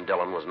that Herman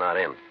Dillon was not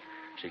in.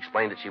 She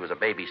explained that she was a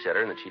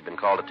babysitter and that she'd been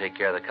called to take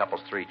care of the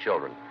couple's 3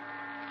 children.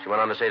 She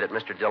went on to say that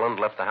Mr. Dillon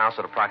left the house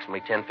at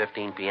approximately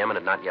 10:15 p.m. and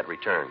had not yet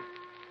returned.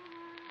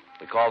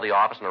 We called the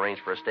office and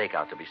arranged for a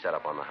stakeout to be set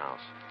up on the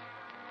house.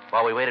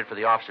 While we waited for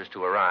the officers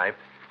to arrive,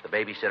 the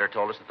babysitter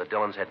told us that the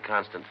Dillons had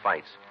constant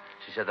fights.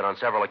 She said that on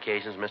several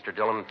occasions, Mr.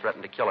 Dillon had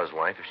threatened to kill his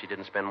wife if she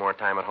didn't spend more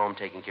time at home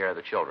taking care of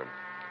the children.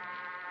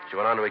 She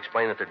went on to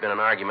explain that there'd been an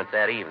argument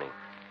that evening,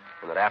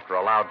 and that after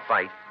a loud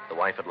fight, the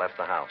wife had left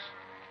the house.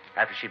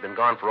 After she'd been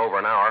gone for over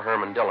an hour,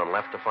 Herman Dillon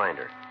left to find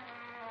her.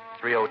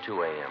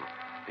 3:02 a.m.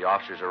 The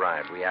officers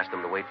arrived. We asked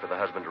them to wait for the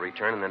husband to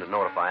return and then to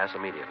notify us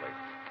immediately.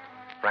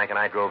 Frank and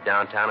I drove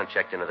downtown and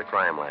checked into the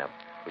crime lab.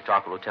 We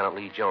talked with Lieutenant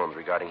Lee Jones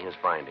regarding his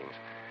findings.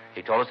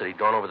 He told us that he'd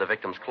gone over the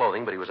victim's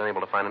clothing, but he was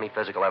unable to find any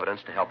physical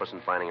evidence to help us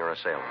in finding her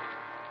assailant.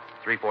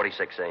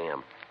 3:46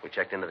 a.m. We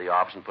checked into the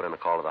office and put in a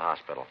call to the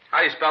hospital. How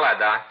do you spell that,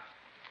 Doc?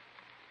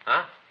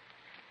 Huh?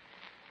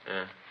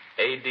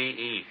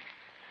 A-D-E.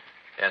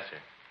 Yes, sir.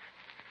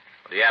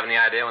 Well, do you have any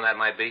idea when that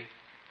might be?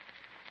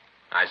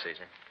 I see,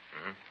 sir.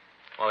 Mm-hmm.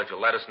 Well, if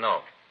you'll let us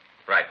know.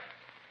 Right.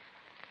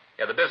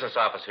 Yeah, the business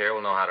office here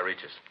will know how to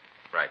reach us.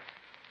 Right.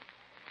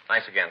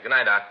 Thanks again. Good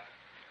night, Doc.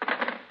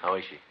 How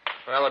is she?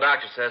 Well, the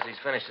doctor says he's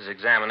finished his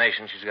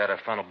examination. She's got a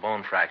frontal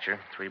bone fracture,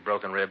 3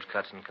 broken ribs,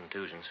 cuts, and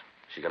contusions.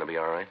 She going to be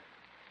all right?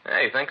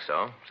 Yeah, you think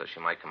so. Says she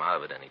might come out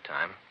of it any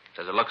time.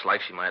 Says it looks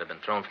like she might have been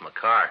thrown from a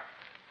car.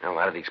 Well,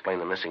 that'd explain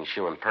the missing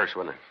shoe and purse,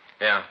 wouldn't it?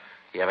 Yeah.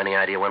 You have any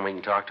idea when we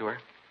can talk to her?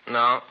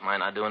 No, might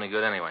not do any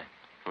good anyway.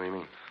 What do you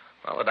mean?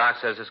 Well, the doc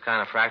says this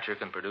kind of fracture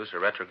can produce a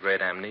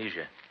retrograde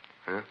amnesia.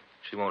 Huh?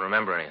 She won't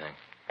remember anything.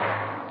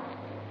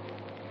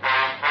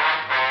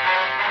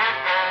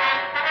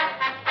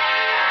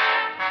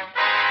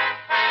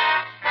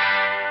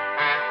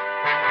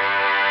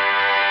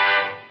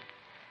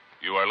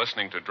 You are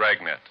listening to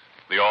Dragnet,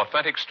 the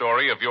authentic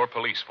story of your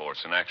police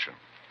force in action.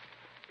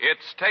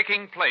 It's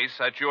taking place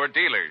at your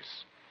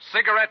dealers,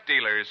 cigarette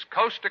dealers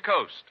coast to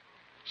coast.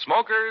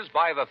 Smokers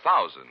by the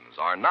thousands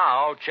are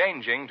now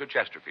changing to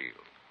Chesterfield.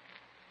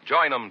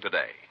 Join them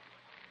today,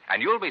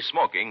 and you'll be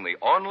smoking the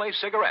only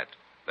cigarette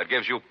that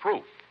gives you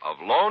proof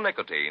of low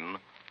nicotine,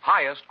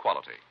 highest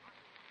quality.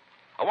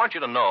 I want you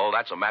to know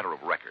that's a matter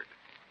of record.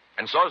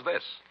 And so's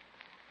this.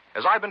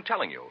 As I've been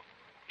telling you,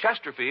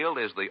 Chesterfield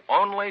is the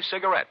only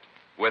cigarette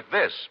with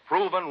this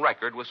proven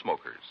record with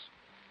smokers.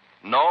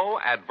 No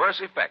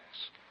adverse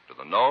effects to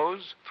the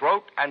nose,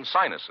 throat, and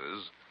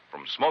sinuses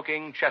from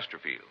smoking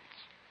Chesterfields.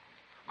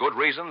 Good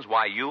reasons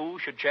why you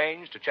should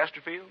change to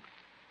Chesterfield?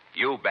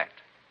 You bet.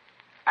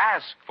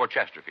 Ask for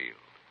Chesterfield.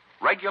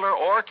 Regular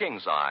or king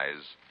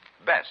size,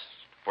 best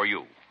for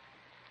you.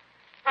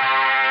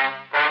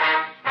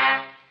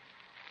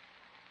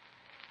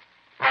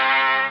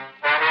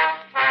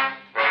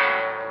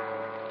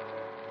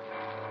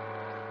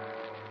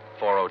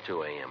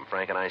 .2 a.m.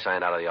 Frank and I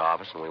signed out of the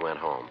office and we went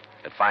home.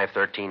 At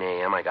 5:13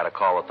 a.m., I got a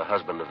call that the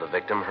husband of the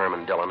victim,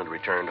 Herman Dillon, had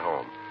returned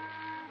home.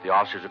 The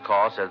officers who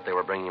called said that they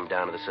were bringing him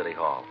down to the city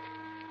hall.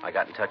 I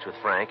got in touch with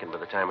Frank, and by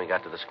the time we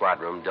got to the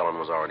squad room, Dillon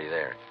was already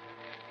there.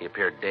 He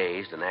appeared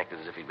dazed and acted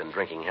as if he'd been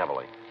drinking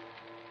heavily.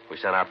 We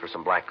sent out for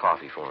some black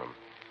coffee for him.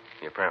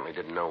 He apparently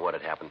didn't know what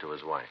had happened to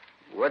his wife.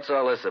 What's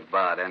all this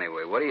about,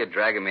 anyway? What are you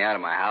dragging me out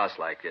of my house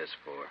like this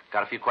for?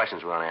 Got a few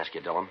questions we want to ask you,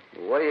 Dillon.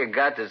 What do you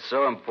got that's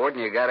so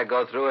important you got to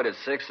go through it at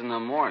 6 in the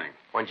morning?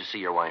 When'd you see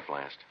your wife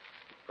last?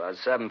 About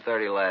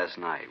 7:30 last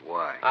night.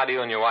 Why? How do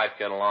you and your wife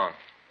get along?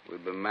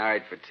 We've been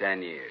married for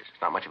 10 years.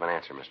 It's not much of an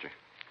answer, mister.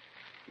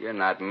 You're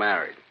not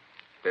married.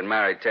 Been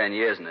married 10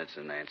 years, and it's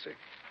an answer.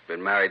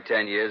 Been married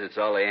 10 years, it's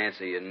all the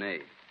answer you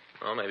need.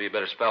 Well, maybe you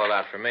better spell it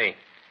out for me.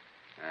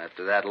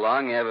 After that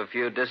long, you have a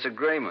few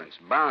disagreements.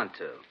 Bound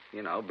to.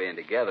 You know, being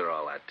together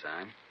all that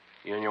time.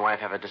 You and your wife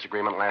have a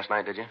disagreement last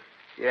night, did you?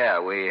 Yeah,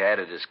 we had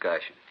a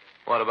discussion.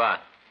 What about?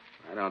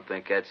 I don't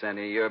think that's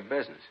any of your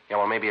business. Yeah,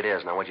 well, maybe it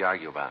is. Now, what'd you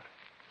argue about?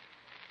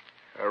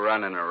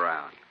 Running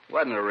around.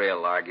 Wasn't a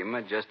real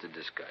argument, just a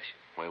discussion.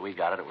 The way we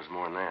got it, it was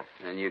more than that.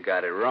 And you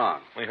got it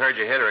wrong. We heard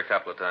you hit her a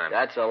couple of times.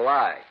 That's a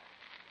lie.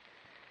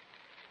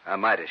 I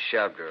might have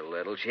shoved her a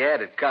little. She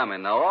had it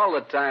coming, though, all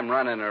the time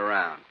running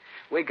around.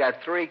 We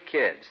got 3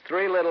 kids,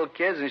 3 little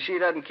kids, and she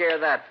doesn't care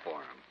that for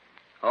them.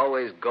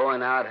 Always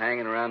going out,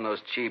 hanging around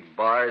those cheap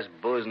bars,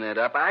 boozing it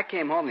up. I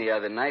came home the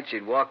other night.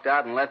 She'd walked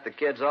out and left the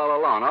kids all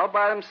alone, all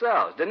by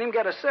themselves. Didn't even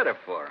get a sitter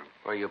for them.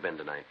 Where you been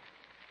tonight?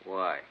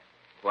 Why?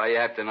 Why you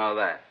have to know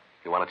that?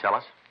 You want to tell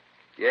us?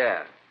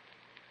 Yeah.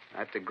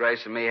 After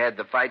Grace and me had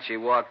the fight, she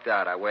walked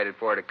out. I waited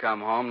for her to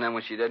come home. Then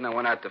when she didn't, I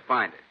went out to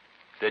find her.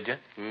 Did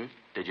you?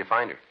 Did you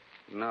find her?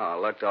 No, I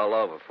looked all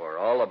over for her.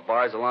 All the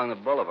bars along the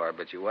boulevard,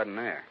 but she wasn't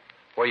there.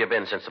 Where you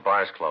been since the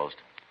bars closed?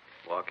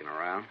 Walking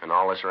around. In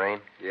all this rain?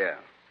 Yeah.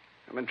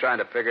 I've been trying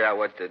to figure out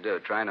what to do,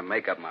 trying to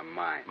make up my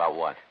mind. About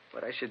what?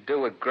 What I should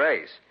do with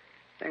Grace.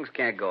 Things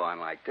can't go on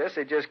like this.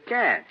 They just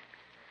can't.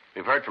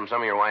 We've heard from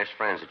some of your wife's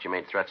friends that you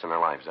made threats in their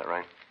lives. Is that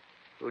right?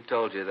 Who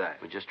told you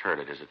that? We just heard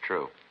it. Is it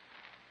true?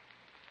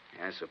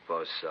 Yeah, I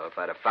suppose so. If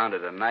I'd have found her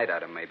tonight,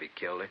 I'd have maybe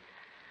killed her.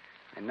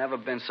 I'd never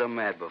been so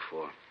mad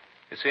before.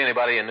 You see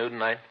anybody you knew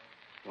tonight?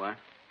 What?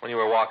 When you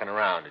were walking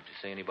around, did you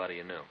see anybody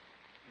you knew?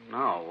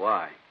 No,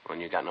 why?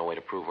 When you got no way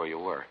to prove where you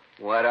were.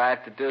 Why'd I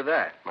have to do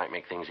that? Might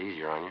make things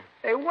easier on you.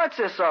 Hey, what's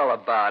this all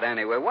about,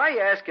 anyway? Why are you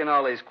asking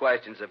all these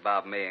questions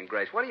about me and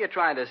Grace? What are you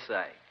trying to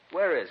say?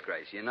 Where is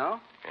Grace, you know?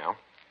 Yeah?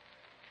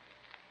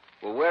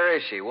 Well, where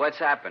is she? What's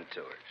happened to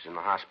her? She's in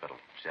the hospital.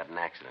 She had an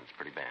accident. It's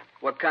pretty bad.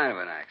 What kind of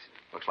an accident?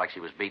 Looks like she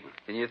was beaten.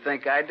 And you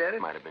think I did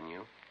it? Might have been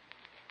you.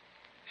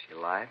 She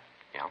alive?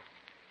 Yeah.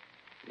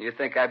 You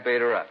think I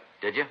beat her up?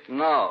 Did you?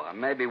 No, I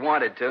maybe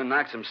wanted to,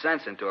 knock some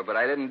sense into her, but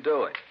I didn't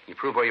do it. You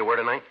prove where you were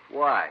tonight?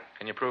 Why?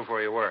 Can you prove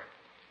where you were?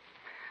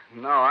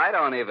 No, I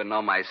don't even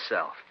know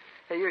myself.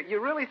 Hey, you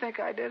really think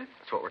I did it?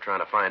 That's what we're trying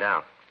to find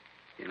out.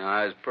 You know,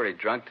 I was pretty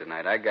drunk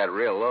tonight. I got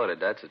real loaded.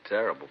 That's a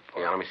terrible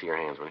part. Yeah, let me see your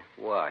hands, will you?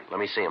 Why? Let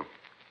me see them.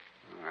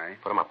 All right.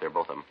 Put them up there,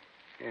 both of them.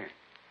 Here.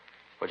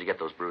 Where'd you get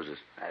those bruises?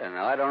 I don't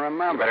know. I don't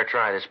remember. You better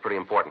try. This is pretty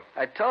important.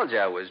 I told you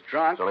I was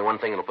drunk. There's only one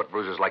thing that'll put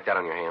bruises like that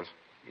on your hands.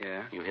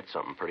 Yeah? You hit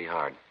something pretty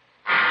hard.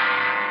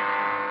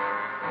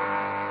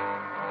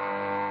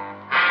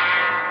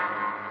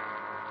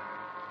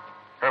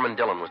 Herman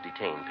Dillon was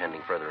detained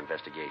pending further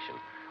investigation.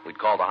 We'd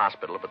called the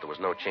hospital, but there was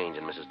no change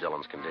in Mrs.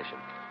 Dillon's condition.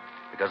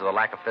 Because of the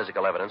lack of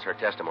physical evidence, her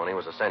testimony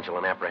was essential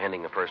in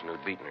apprehending the person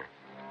who'd beaten her.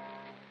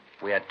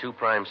 We had 2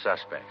 prime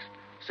suspects.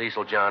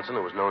 Cecil Johnson,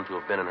 who was known to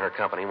have been in her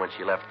company when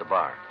she left the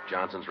bar.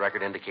 Johnson's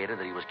record indicated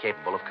that he was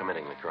capable of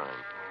committing the crime.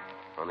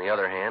 On the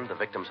other hand, the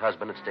victim's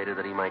husband had stated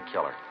that he might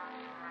kill her.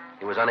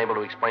 He was unable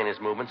to explain his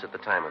movements at the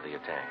time of the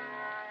attack.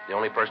 The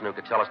only person who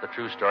could tell us the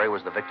true story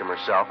was the victim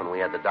herself, and we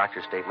had the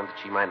doctor's statement that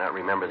she might not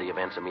remember the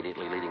events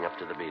immediately leading up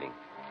to the beating.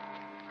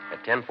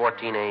 At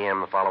 10:14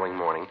 a.m. the following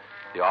morning,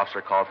 the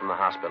officer called from the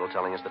hospital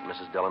telling us that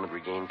Mrs. Dillon had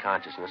regained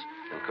consciousness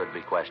and could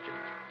be questioned.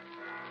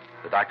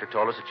 The doctor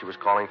told us that she was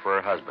calling for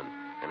her husband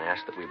and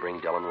asked that we bring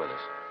Dillon with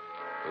us.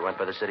 We went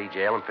by the city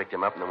jail and picked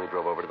him up, and then we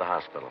drove over to the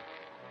hospital.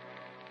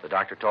 The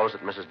doctor told us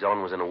that Mrs.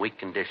 Dillon was in a weak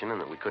condition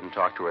and that we couldn't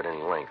talk to her at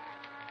any length.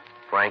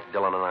 Frank,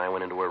 Dillon, and I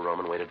went into her room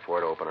and waited for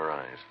her to open her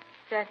eyes.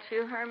 Is that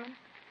you, Herman?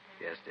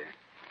 Yes, dear.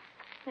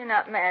 You're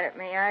not mad at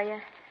me, are you?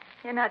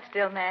 You're not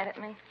still mad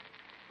at me?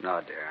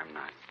 No, dear, I'm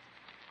not.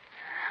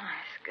 Oh,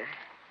 that's good.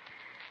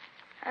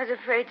 I was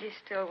afraid you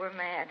still were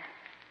mad.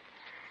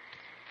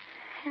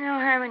 You know,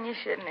 Herman, you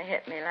shouldn't have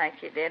hit me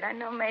like you did. I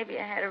know maybe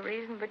I had a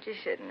reason, but you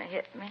shouldn't have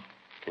hit me.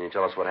 Can you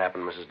tell us what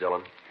happened, Mrs.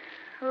 Dillon?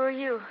 Who are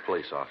you?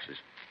 Police officers.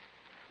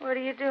 What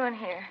are you doing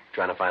here?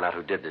 Trying to find out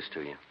who did this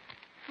to you.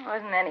 It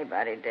wasn't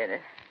anybody did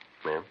it.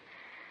 Ma'am?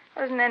 It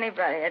wasn't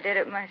anybody. I did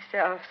it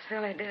myself.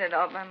 Silly did it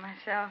all by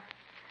myself.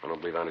 I don't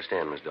believe I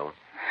understand, Miss Dillon.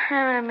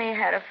 Herman and me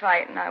had a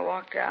fight, and I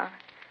walked out.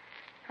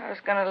 I was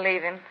going to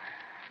leave him.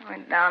 I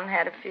went down and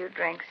had a few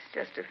drinks,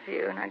 just a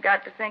few, and I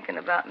got to thinking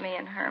about me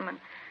and Herman,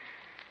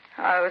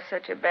 how I was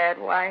such a bad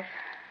wife.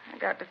 I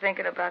got to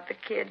thinking about the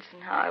kids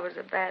and how I was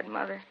a bad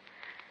mother.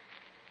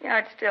 You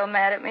aren't still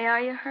mad at me, are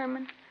you,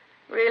 Herman?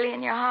 Really,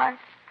 in your heart?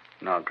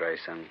 No, Grace,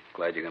 I'm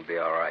glad you're going to be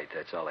all right.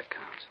 That's all that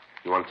counts.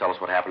 You want to tell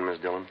us what happened, Miss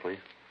Dillon, please?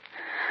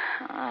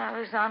 I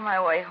was on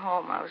my way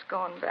home. I was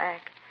going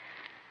back.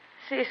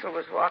 Cecil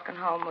was walking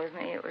home with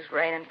me. It was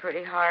raining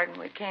pretty hard, and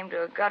we came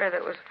to a gutter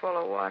that was full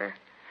of water.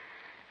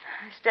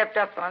 I stepped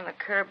up on the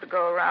curb to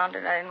go around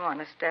it. I didn't want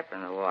to step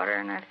in the water,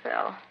 and I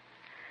fell.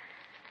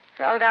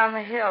 Fell down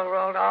the hill,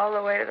 rolled all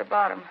the way to the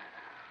bottom,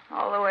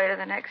 all the way to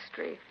the next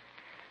street.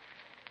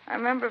 I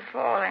remember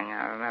falling.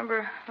 I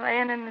remember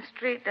laying in the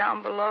street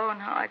down below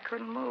and how I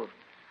couldn't move.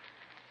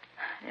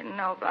 I didn't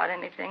know about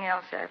anything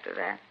else after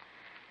that.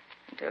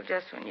 Until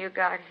just when you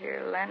got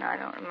here, Len, I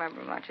don't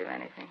remember much of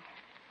anything.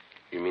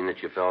 You mean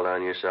that you fell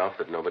down yourself,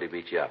 that nobody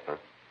beat you up, huh?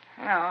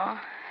 No.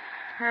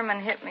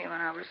 Herman hit me when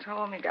I was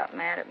home. He got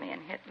mad at me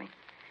and hit me.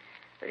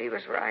 But he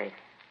was right.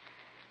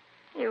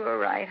 You were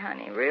right,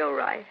 honey, real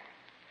right.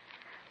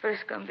 But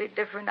it's going to be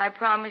different, I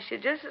promise you.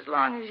 Just as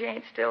long as you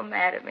ain't still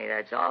mad at me,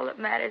 that's all that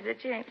matters,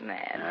 that you ain't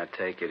mad. Now,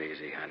 take it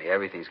easy, honey.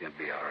 Everything's going to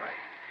be all right.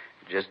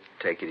 Just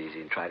take it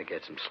easy and try to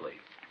get some sleep.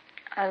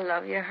 I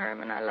love you,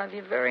 Herman. I love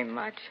you very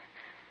much.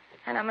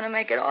 And I'm going to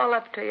make it all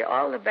up to you,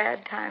 all the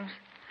bad times.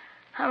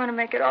 I'm going to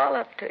make it all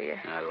up to you.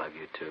 I love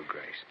you, too,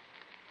 Grace.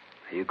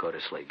 Now, you go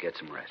to sleep. Get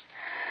some rest.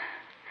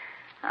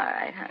 All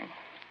right, honey.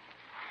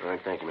 All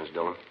right, thank you, Miss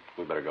Dillon.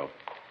 We better go.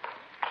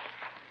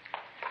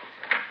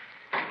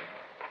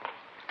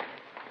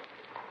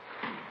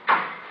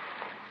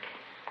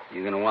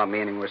 You going to want me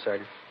anymore,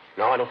 Sergeant?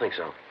 No, I don't think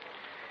so.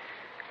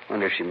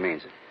 Wonder if she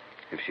means it.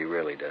 If she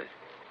really does.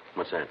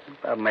 What's that?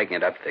 About making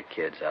it up to the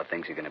kids, how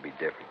things are going to be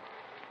different.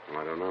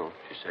 Well, I don't know.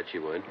 She said she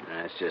would.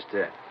 That's just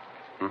it.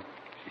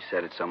 She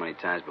said it so many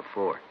times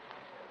before.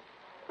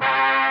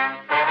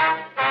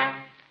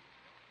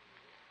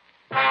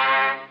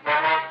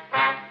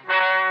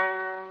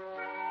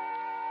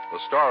 The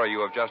story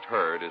you have just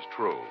heard is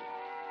true.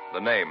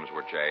 The names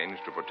were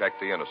changed to protect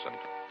the innocent.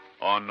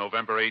 On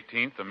November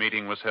 18th, a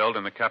meeting was held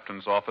in the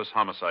captain's office,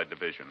 Homicide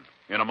Division.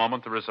 In a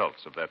moment, the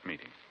results of that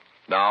meeting.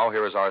 Now,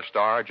 here is our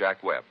star,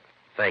 Jack Webb.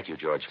 Thank you,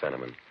 George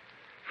Fenneman.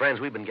 Friends,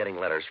 we've been getting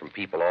letters from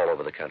people all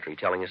over the country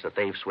telling us that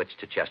they've switched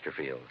to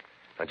Chesterfield.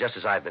 Now, just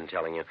as I've been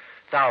telling you,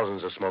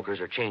 thousands of smokers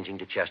are changing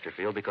to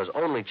Chesterfield because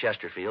only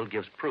Chesterfield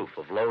gives proof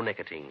of low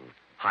nicotine,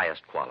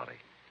 highest quality.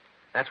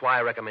 That's why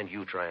I recommend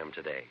you try them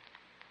today.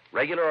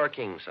 Regular or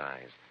king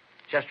size,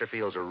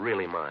 Chesterfields are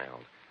really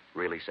mild,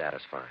 really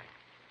satisfying.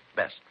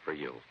 Best for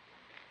you.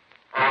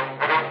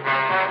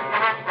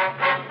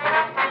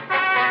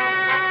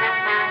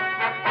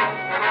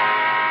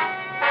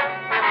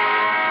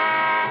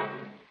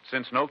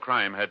 Since no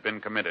crime had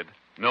been committed,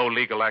 no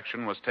legal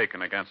action was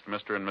taken against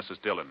Mr. and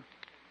Mrs. Dillon.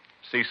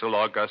 Cecil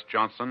August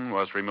Johnson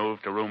was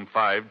removed to Room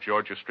 5,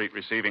 Georgia Street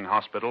Receiving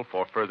Hospital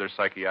for further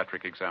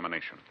psychiatric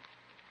examination.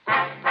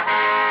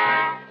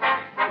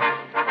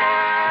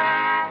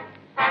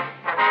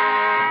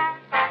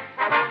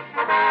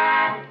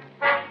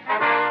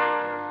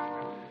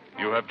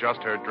 You have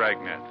just heard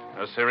Dragnet,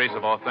 a series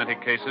of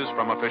authentic cases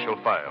from official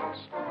files.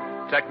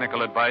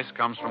 Technical advice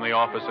comes from the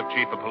Office of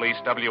Chief of Police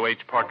W.H.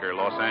 Parker,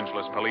 Los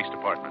Angeles Police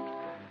Department.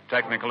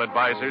 Technical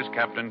advisors,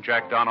 Captain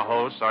Jack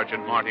Donahoe,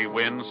 Sergeant Marty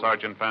Wynn,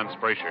 Sergeant Vance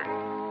Brasher.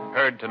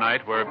 Heard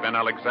tonight were Ben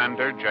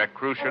Alexander, Jack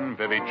Crucian,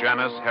 Vivi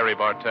Janis, Harry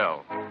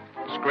Bartell.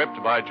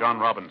 Script by John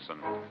Robinson.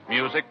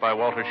 Music by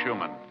Walter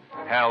Schumann.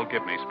 Hal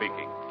Gibney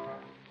speaking.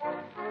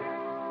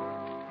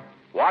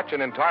 Watch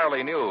an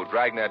entirely new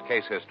Dragnet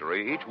case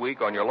history each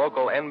week on your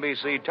local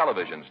NBC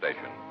television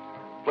station.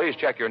 Please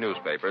check your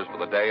newspapers for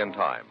the day and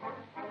time.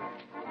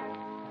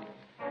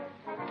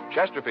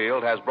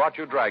 Chesterfield has brought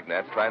you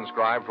Dragnet,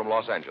 transcribed from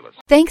Los Angeles.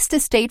 Thanks to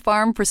State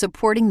Farm for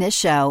supporting this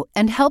show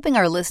and helping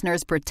our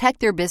listeners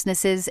protect their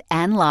businesses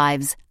and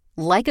lives.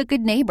 Like a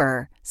good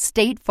neighbor,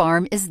 State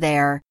Farm is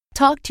there.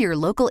 Talk to your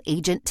local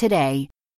agent today.